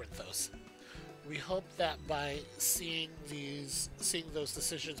into Labyrinthos. We hope that by seeing those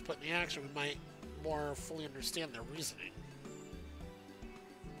decisions put in action, we might more fully understand their reasoning.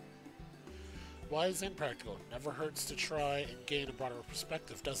 Wise and practical. Never hurts to try and gain a broader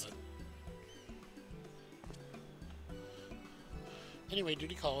perspective, does it? Anyway,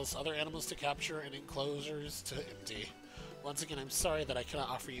 duty calls. Other animals to capture and enclosures to empty. Once again, I'm sorry that I cannot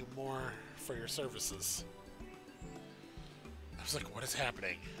offer you more for your services. I was like, what is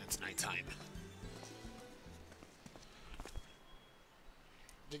happening? It's nighttime.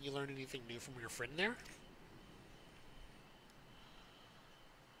 Did you learn anything new from your friend there?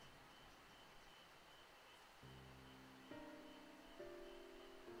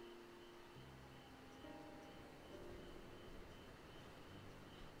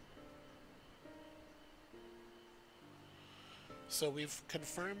 So we've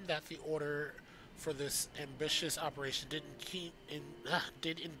confirmed that the order for this ambitious operation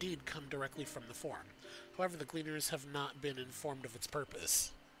did indeed come directly from the Form. However, the Gleaners have not been informed of its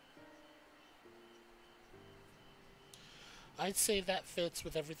purpose. I'd say that fits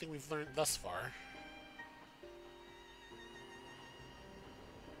with everything we've learned thus far.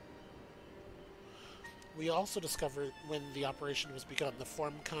 We also discovered when the operation was begun, the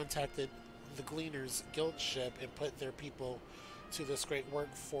Form contacted the Gleaners' guild ship and put their people to this great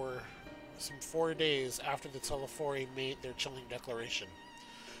work for some 4 days after the Telefori made their chilling declaration.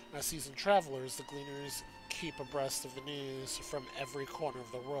 As seasoned travelers, the Gleaners keep abreast of the news from every corner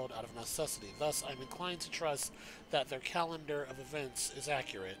of the world out of necessity. Thus, I'm inclined to trust that their calendar of events is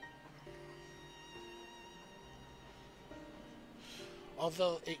accurate.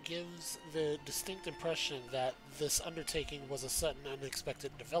 Although it gives the distinct impression that this undertaking was a sudden,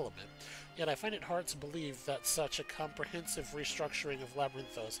 unexpected development, yet I find it hard to believe that such a comprehensive restructuring of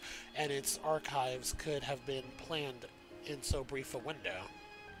Labyrinthos and its archives could have been planned in so brief a window.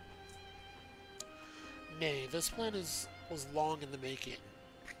 Nay, this plan was long in the making.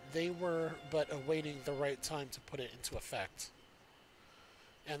 They were but awaiting the right time to put it into effect.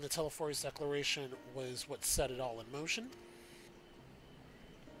 And the Telefori's declaration was what set it all in motion?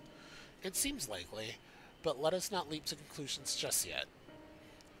 It seems likely, but let us not leap to conclusions just yet.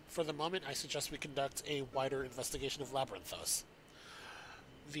 For the moment, I suggest we conduct a wider investigation of Labyrinthos.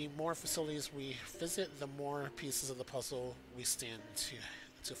 The more facilities we visit, the more pieces of the puzzle we stand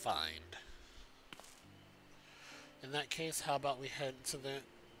to find. In that case, how about we head to the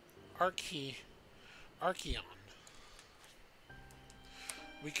Archeon?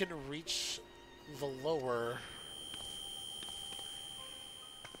 We can reach the lower...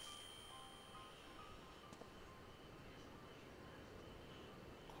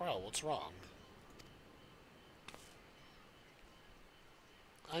 Carl, what's wrong?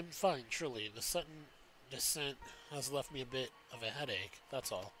 I'm fine, truly. The sudden descent has left me a bit of a headache,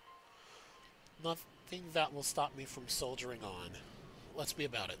 that's all. Nothing that will stop me from soldiering on. Let's be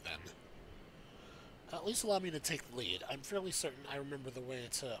about it then. At least allow me to take the lead. I'm fairly certain I remember the way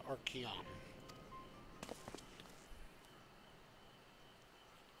to Archeon.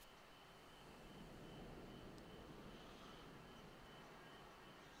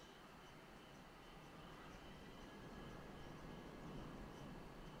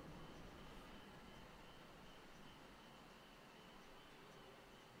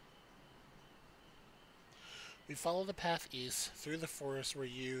 We follow the path east, through the forest where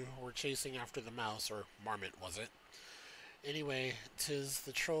you were chasing after the mouse, or marmot, was it? Anyway, 'tis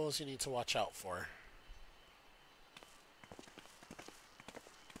the trolls you need to watch out for.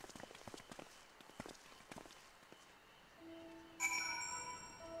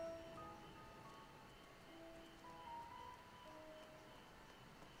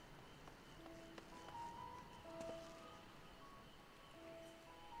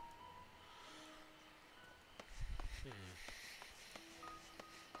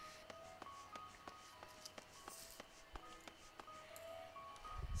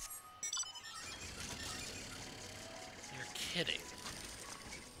 You're kidding.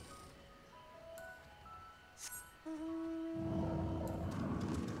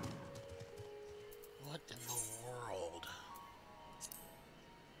 What in the world?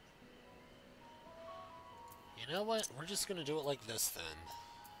 You know what? We're just gonna do it like this then.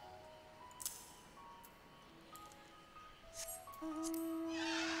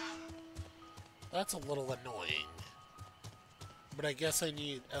 That's a little annoying. But I guess I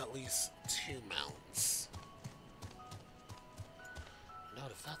need at least 2 mounts.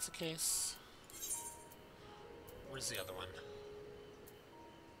 Note if that's the case. Where's the other one?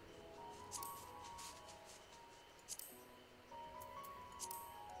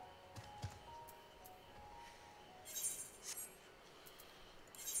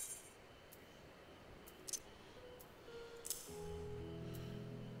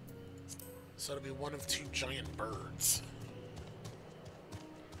 So it'll be one of 2 giant birds.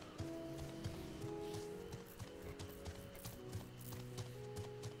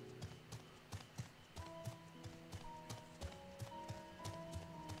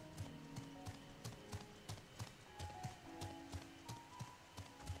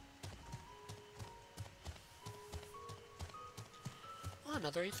 Oh,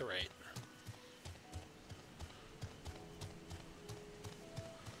 another aetherite.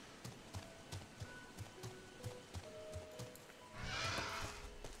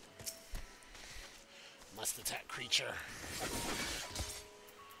 Must attack creature.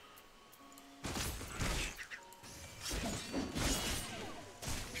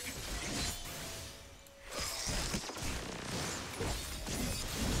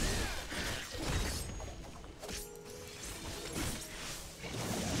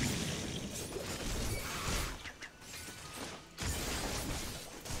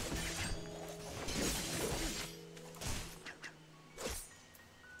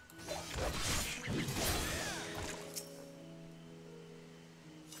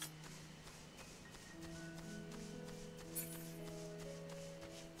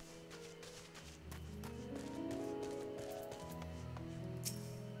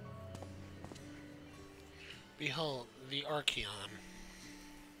 Behold, the Archeon.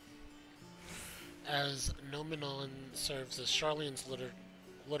 As Nomenon serves as Charlene's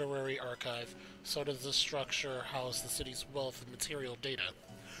literary archive, so does this structure house the city's wealth of material data.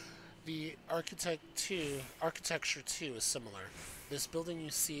 The architecture too is similar. This building you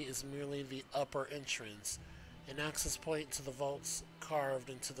see is merely the upper entrance, an access point to the vaults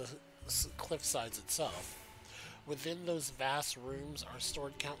carved into the cliff sides itself. Within those vast rooms are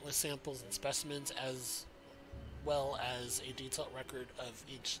stored countless samples and specimens, as well as a detailed record of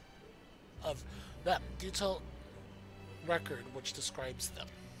each of that detailed record which describes them.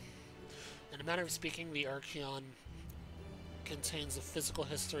 In a manner of speaking, the Archeon contains a physical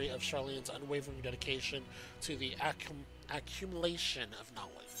history of Charlene's unwavering dedication to the accumulation of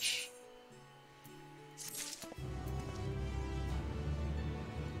knowledge.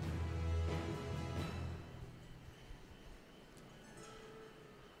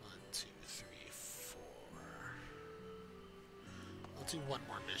 Do one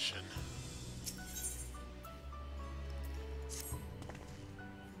more mission.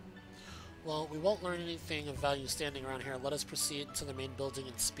 Well, we won't learn anything of value standing around here. Let us proceed to the main building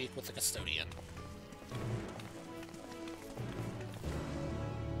and speak with the custodian.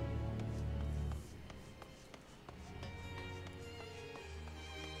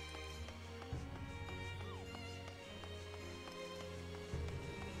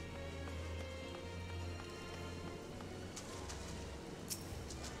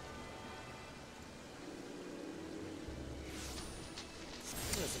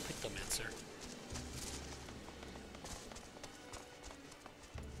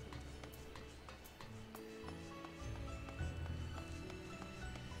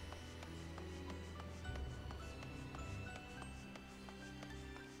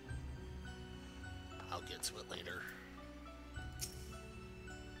 I'll get to it later.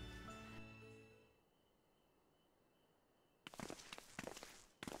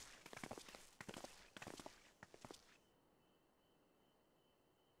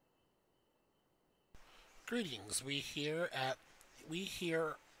 Greetings. We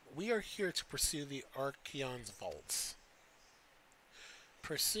are here to pursue the Archeon's vaults.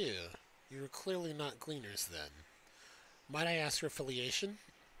 Pursue? You are clearly not gleaners then. Might I ask your affiliation?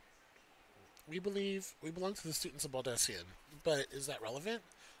 We belong to the students of Baldessian, but is that relevant?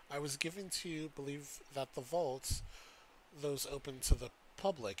 I was given to believe that the vaults, those open to the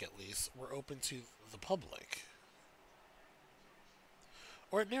public at least, were open to the public.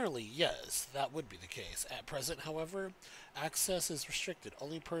 Ordinarily, yes, that would be the case. At present, however, access is restricted.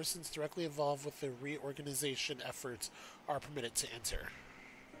 Only persons directly involved with the reorganization efforts are permitted to enter.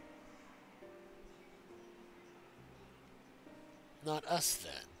 Not us,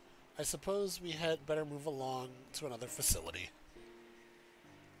 then. I suppose we had better move along to another facility.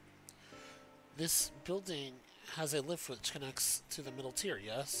 This building has a lift which connects to the middle tier,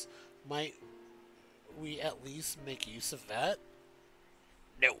 yes? Might we at least make use of that?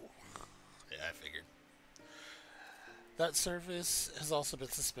 No. Yeah, I figured. That service has also been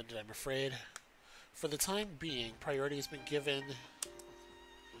suspended, I'm afraid. For the time being, priority has been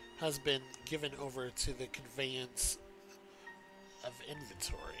given over to the conveyance of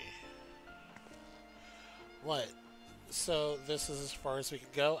inventory. What? So this is as far as we can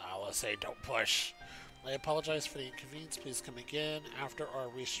go? Alice, hey, don't push. I apologize for the inconvenience. Please come again after our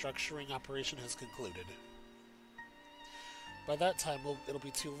restructuring operation has concluded. By that time, it'll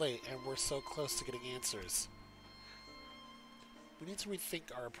be too late, and we're so close to getting answers. We need to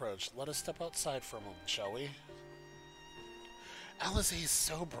rethink our approach. Let us step outside for a moment, shall we? Alice is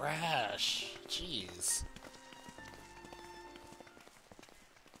so brash. Jeez.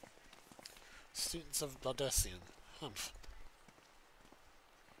 Students of Baldessian. Humph.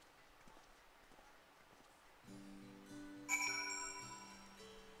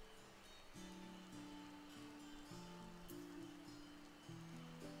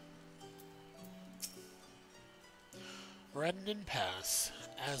 We're at an impasse,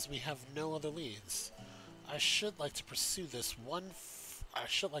 as we have no other leads. I should like to pursue this one.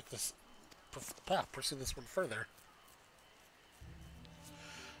 Pursue this one further.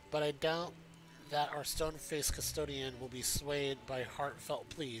 But I doubt that our stone-faced custodian will be swayed by heartfelt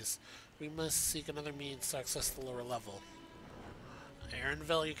pleas. We must seek another means to access the lower level.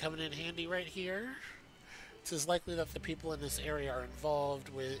 Aaronville, you coming in handy right here? It is likely that the people in this area are involved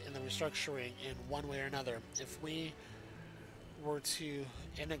in the restructuring in one way or another. If we were to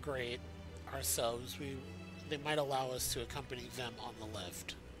integrate ourselves, they might allow us to accompany them on the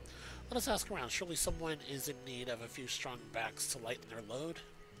lift. Let us ask around. Surely someone is in need of a few strong backs to lighten their load.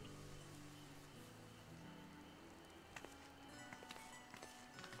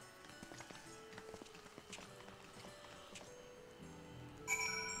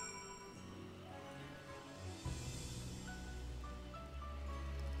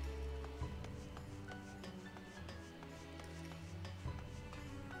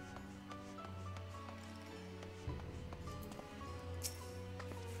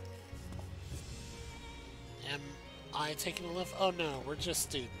 Am I taking a lift? Oh no, we're just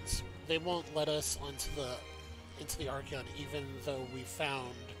students. They won't let us into the Archeon, even though we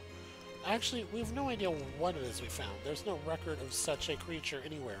found. Actually, we have no idea what it is we found. There's no record of such a creature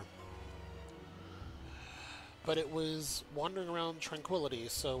anywhere. But it was wandering around Tranquility,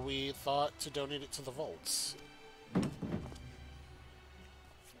 so we thought to donate it to the vaults.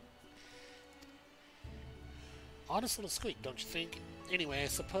 Honest little squeak, don't you think? Anyway, I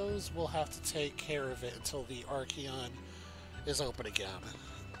suppose we'll have to take care of it until the Archeon is open again.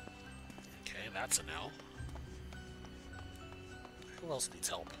 Okay, that's a no. Who else needs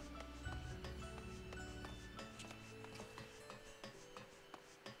help?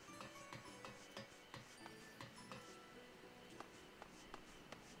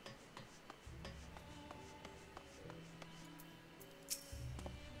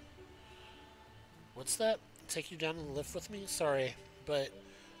 What's that? Take you down in the lift with me? Sorry, but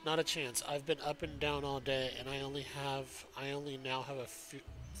not a chance. I've been up and down all day, and I only now have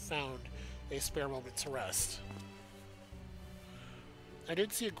found a spare moment to rest. I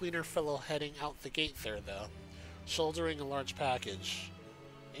did see a gleaner fellow heading out the gate there, though, shouldering a large package,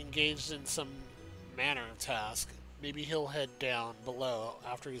 engaged in some manner of task. Maybe he'll head down below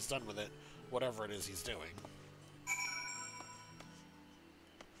after he's done with it, whatever it is he's doing.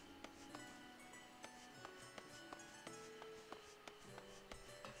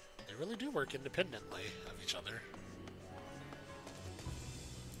 They really do work independently of each other.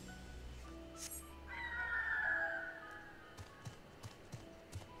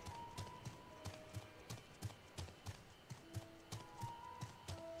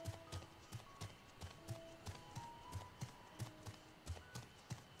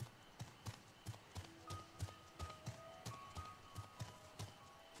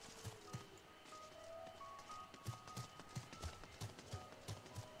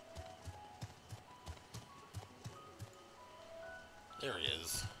 There he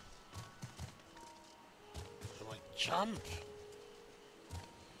is. I'm like, jump!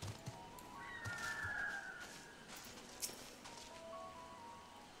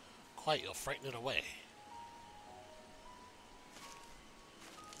 Quiet, you'll frighten it away.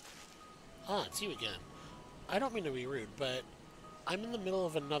 Ah, it's you again. I don't mean to be rude, but I'm in the middle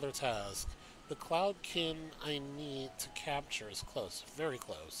of another task. The cloudkin I need to capture is close. Very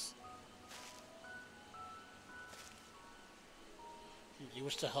close. You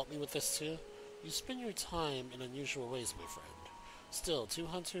wish to help me with this too? You spend your time in unusual ways, my friend. Still, 2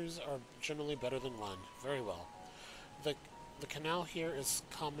 hunters are generally better than 1. Very well. The canal here is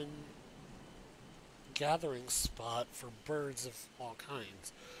common gathering spot for birds of all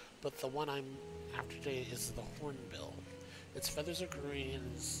kinds, but the one I'm after today is the hornbill. Its feathers are green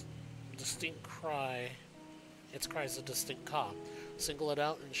and its cry is a distinct caw. Single it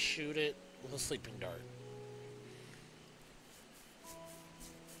out and shoot it with a sleeping dart.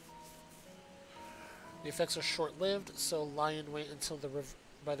 The effects are short-lived, so lie in wait until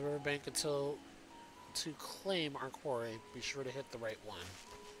by the riverbank until to claim our quarry. Be sure to hit the right one.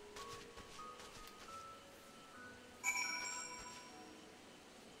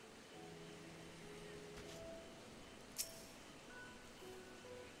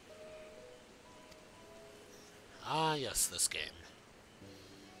 Ah, yes, this game.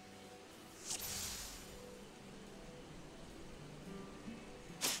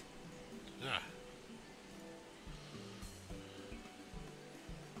 Ah.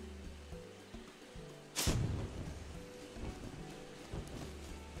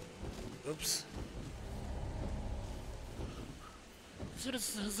 Oops. It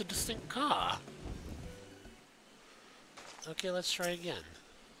has a distinct caw. Okay, let's try again.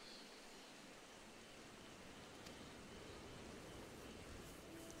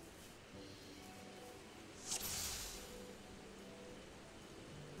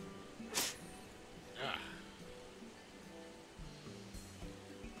 Ah.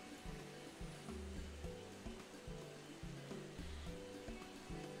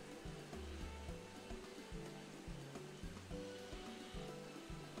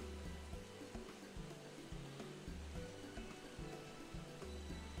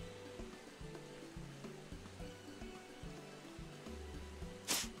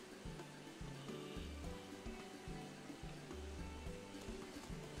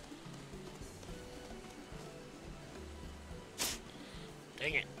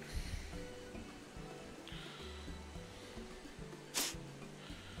 Dang it.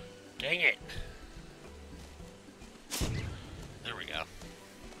 Dang it. There we go.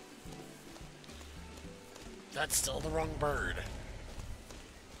 That's still the wrong bird.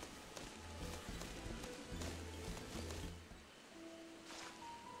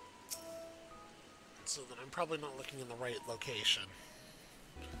 So then I'm probably not looking in the right location.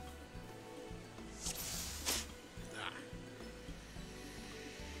 Ah.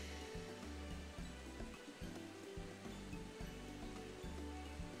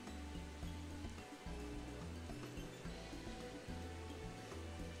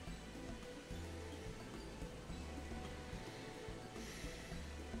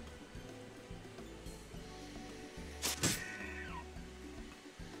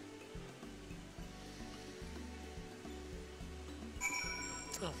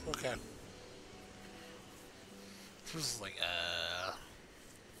 Oh, okay. This is like,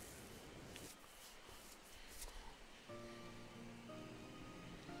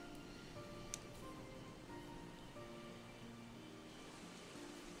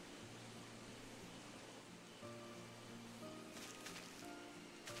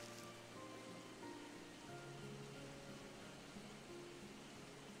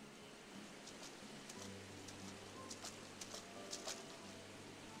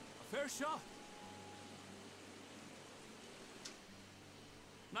 Fair shot.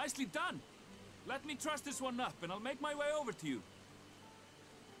 Nicely done. Let me truss this one up and I'll make my way over to you.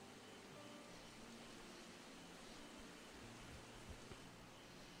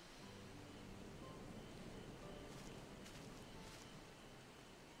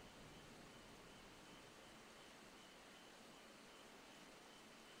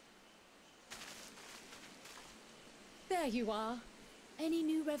 There you are. Any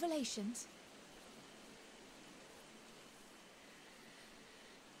new revelations?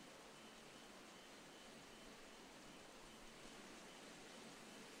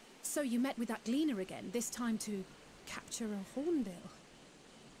 So you met with that gleaner again, this time to capture a hornbill.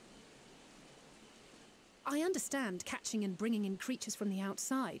 I understand catching and bringing in creatures from the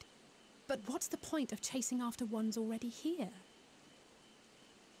outside, but what's the point of chasing after ones already here?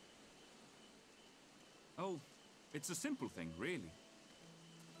 Oh, it's a simple thing, really.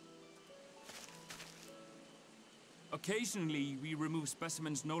 Occasionally, we remove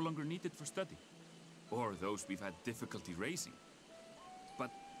specimens no longer needed for study, or those we've had difficulty raising.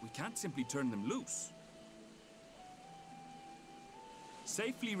 But we can't simply turn them loose.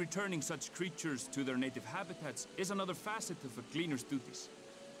 Safely returning such creatures to their native habitats is another facet of a cleaner's duties.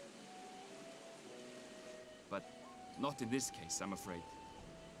 But not in this case, I'm afraid.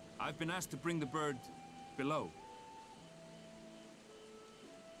 I've been asked to bring the bird below.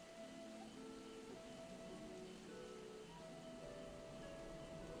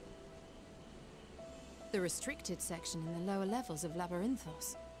 The restricted section in the lower levels of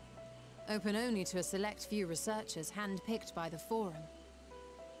Labyrinthos. Open only to a select few researchers handpicked by the Forum.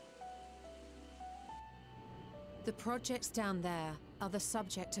 The projects down there are the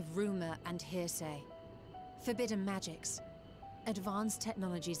subject of rumor and hearsay. Forbidden magics. Advanced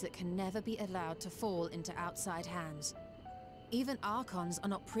technologies that can never be allowed to fall into outside hands. Even Archons are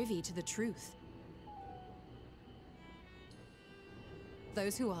not privy to the truth.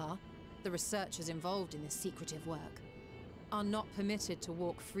 Those who are, the researchers involved in this secretive work, are not permitted to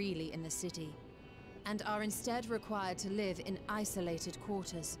walk freely in the city, and are instead required to live in isolated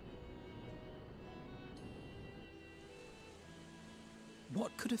quarters.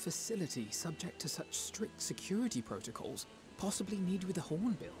 What could a facility subject to such strict security protocols possibly need with a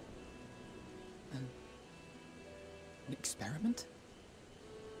hornbill? An experiment?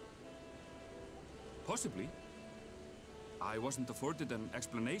 Possibly. I wasn't afforded an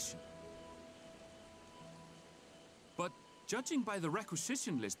explanation. But judging by the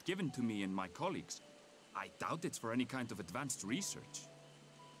requisition list given to me and my colleagues, I doubt it's for any kind of advanced research.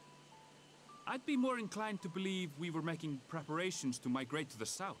 I'd be more inclined to believe we were making preparations to migrate to the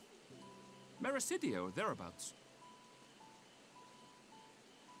south. Mericidia or thereabouts.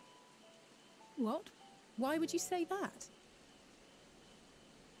 What? Why would you say that?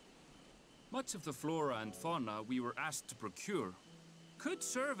 Much of the flora and fauna we were asked to procure could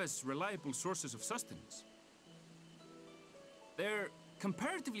serve as reliable sources of sustenance. They're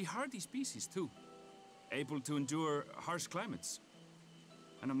comparatively hardy species, too, able to endure harsh climates.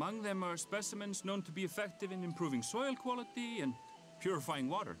 And among them are specimens known to be effective in improving soil quality and purifying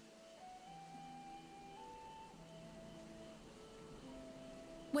water.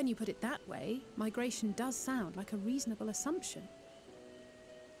 When you put it that way, migration does sound like a reasonable assumption.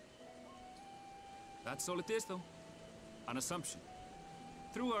 That's all it is, though. An assumption.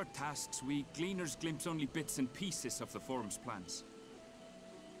 Through our tasks, we gleaners glimpse only bits and pieces of the Forum's plans.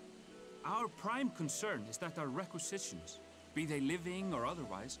 Our prime concern is that our requisitions, be they living or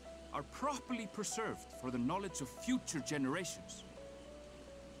otherwise, are properly preserved for the knowledge of future generations.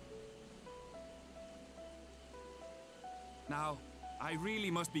 Now, I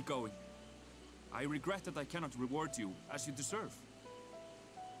really must be going. I regret that I cannot reward you as you deserve.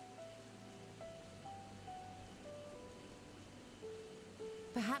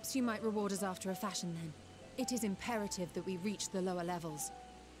 Perhaps you might reward us after a fashion then. It is imperative that we reach the lower levels.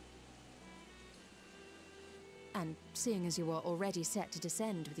 And seeing as you are already set to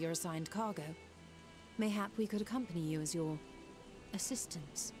descend with your assigned cargo, mayhap we could accompany you as your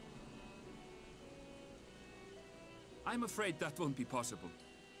assistants. I'm afraid that won't be possible.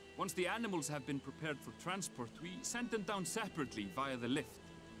 Once the animals have been prepared for transport, we send them down separately via the lift.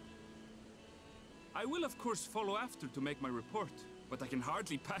 I will of course follow after to make my report, but I can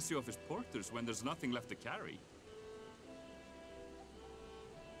hardly pass you off as porters when there's nothing left to carry.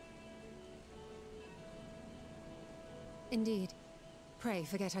 Indeed. Pray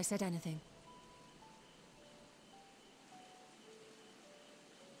forget I said anything.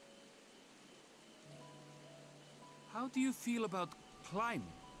 How do you feel about climbing?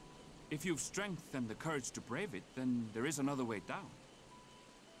 If you've strength and the courage to brave it, then there is another way down.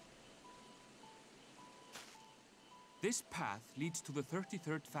 This path leads to the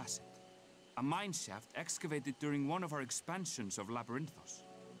 33rd facet, a mine shaft excavated during one of our expansions of Labyrinthos.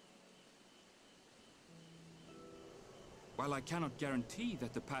 While I cannot guarantee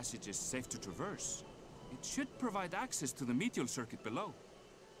that the passage is safe to traverse, it should provide access to the medial circuit below.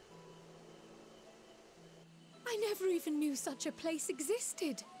 I never even knew such a place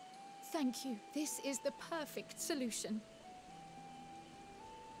existed. Thank you. This is the perfect solution.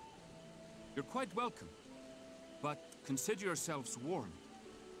 You're quite welcome, but consider yourselves warned.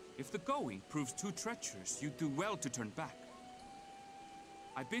 If the going proves too treacherous, you'd do well to turn back.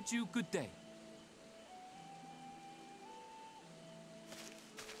 I bid you good day.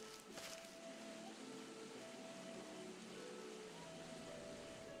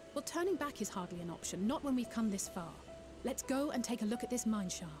 Well, turning back is hardly an option, not when we've come this far. Let's go and take a look at this mine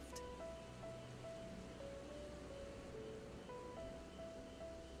shaft.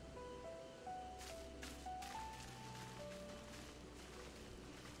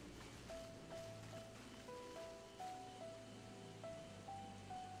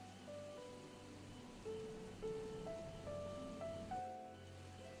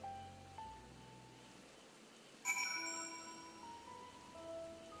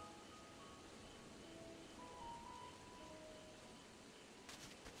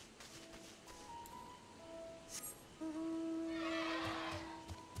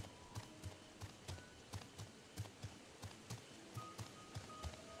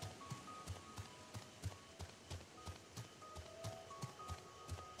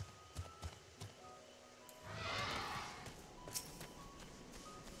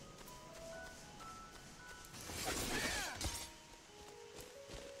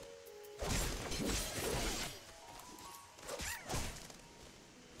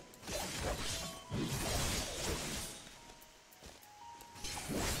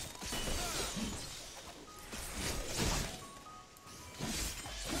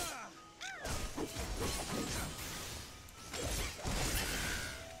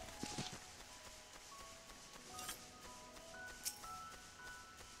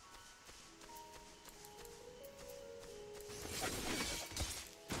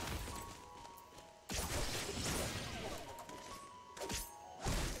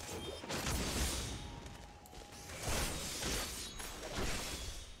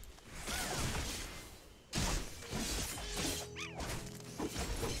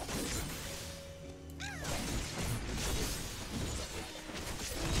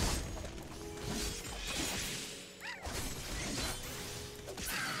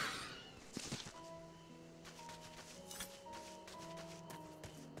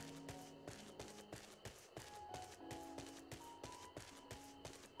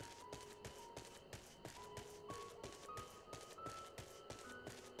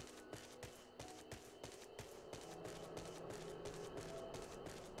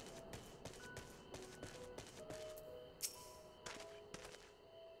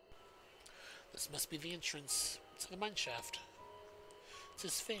 This must be the entrance to the mine shaft. It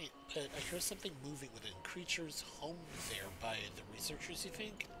is faint, but I hear something moving within. Creatures homed there by the researchers, you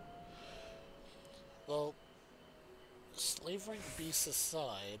think? Well, slavering beasts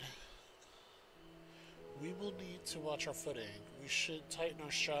aside, we will need to watch our footing. We should tighten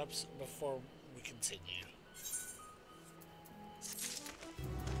our straps before we continue.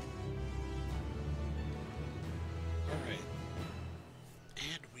 Alright.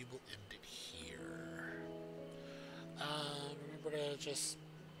 And we will end it here. Remember to just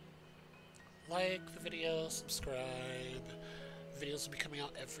like the video, subscribe. Videos will be coming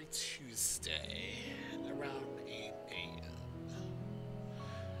out every Tuesday around 8 a.m.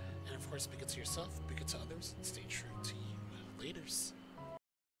 And of course, be good to yourself, be good to others, and stay true to you. Laters.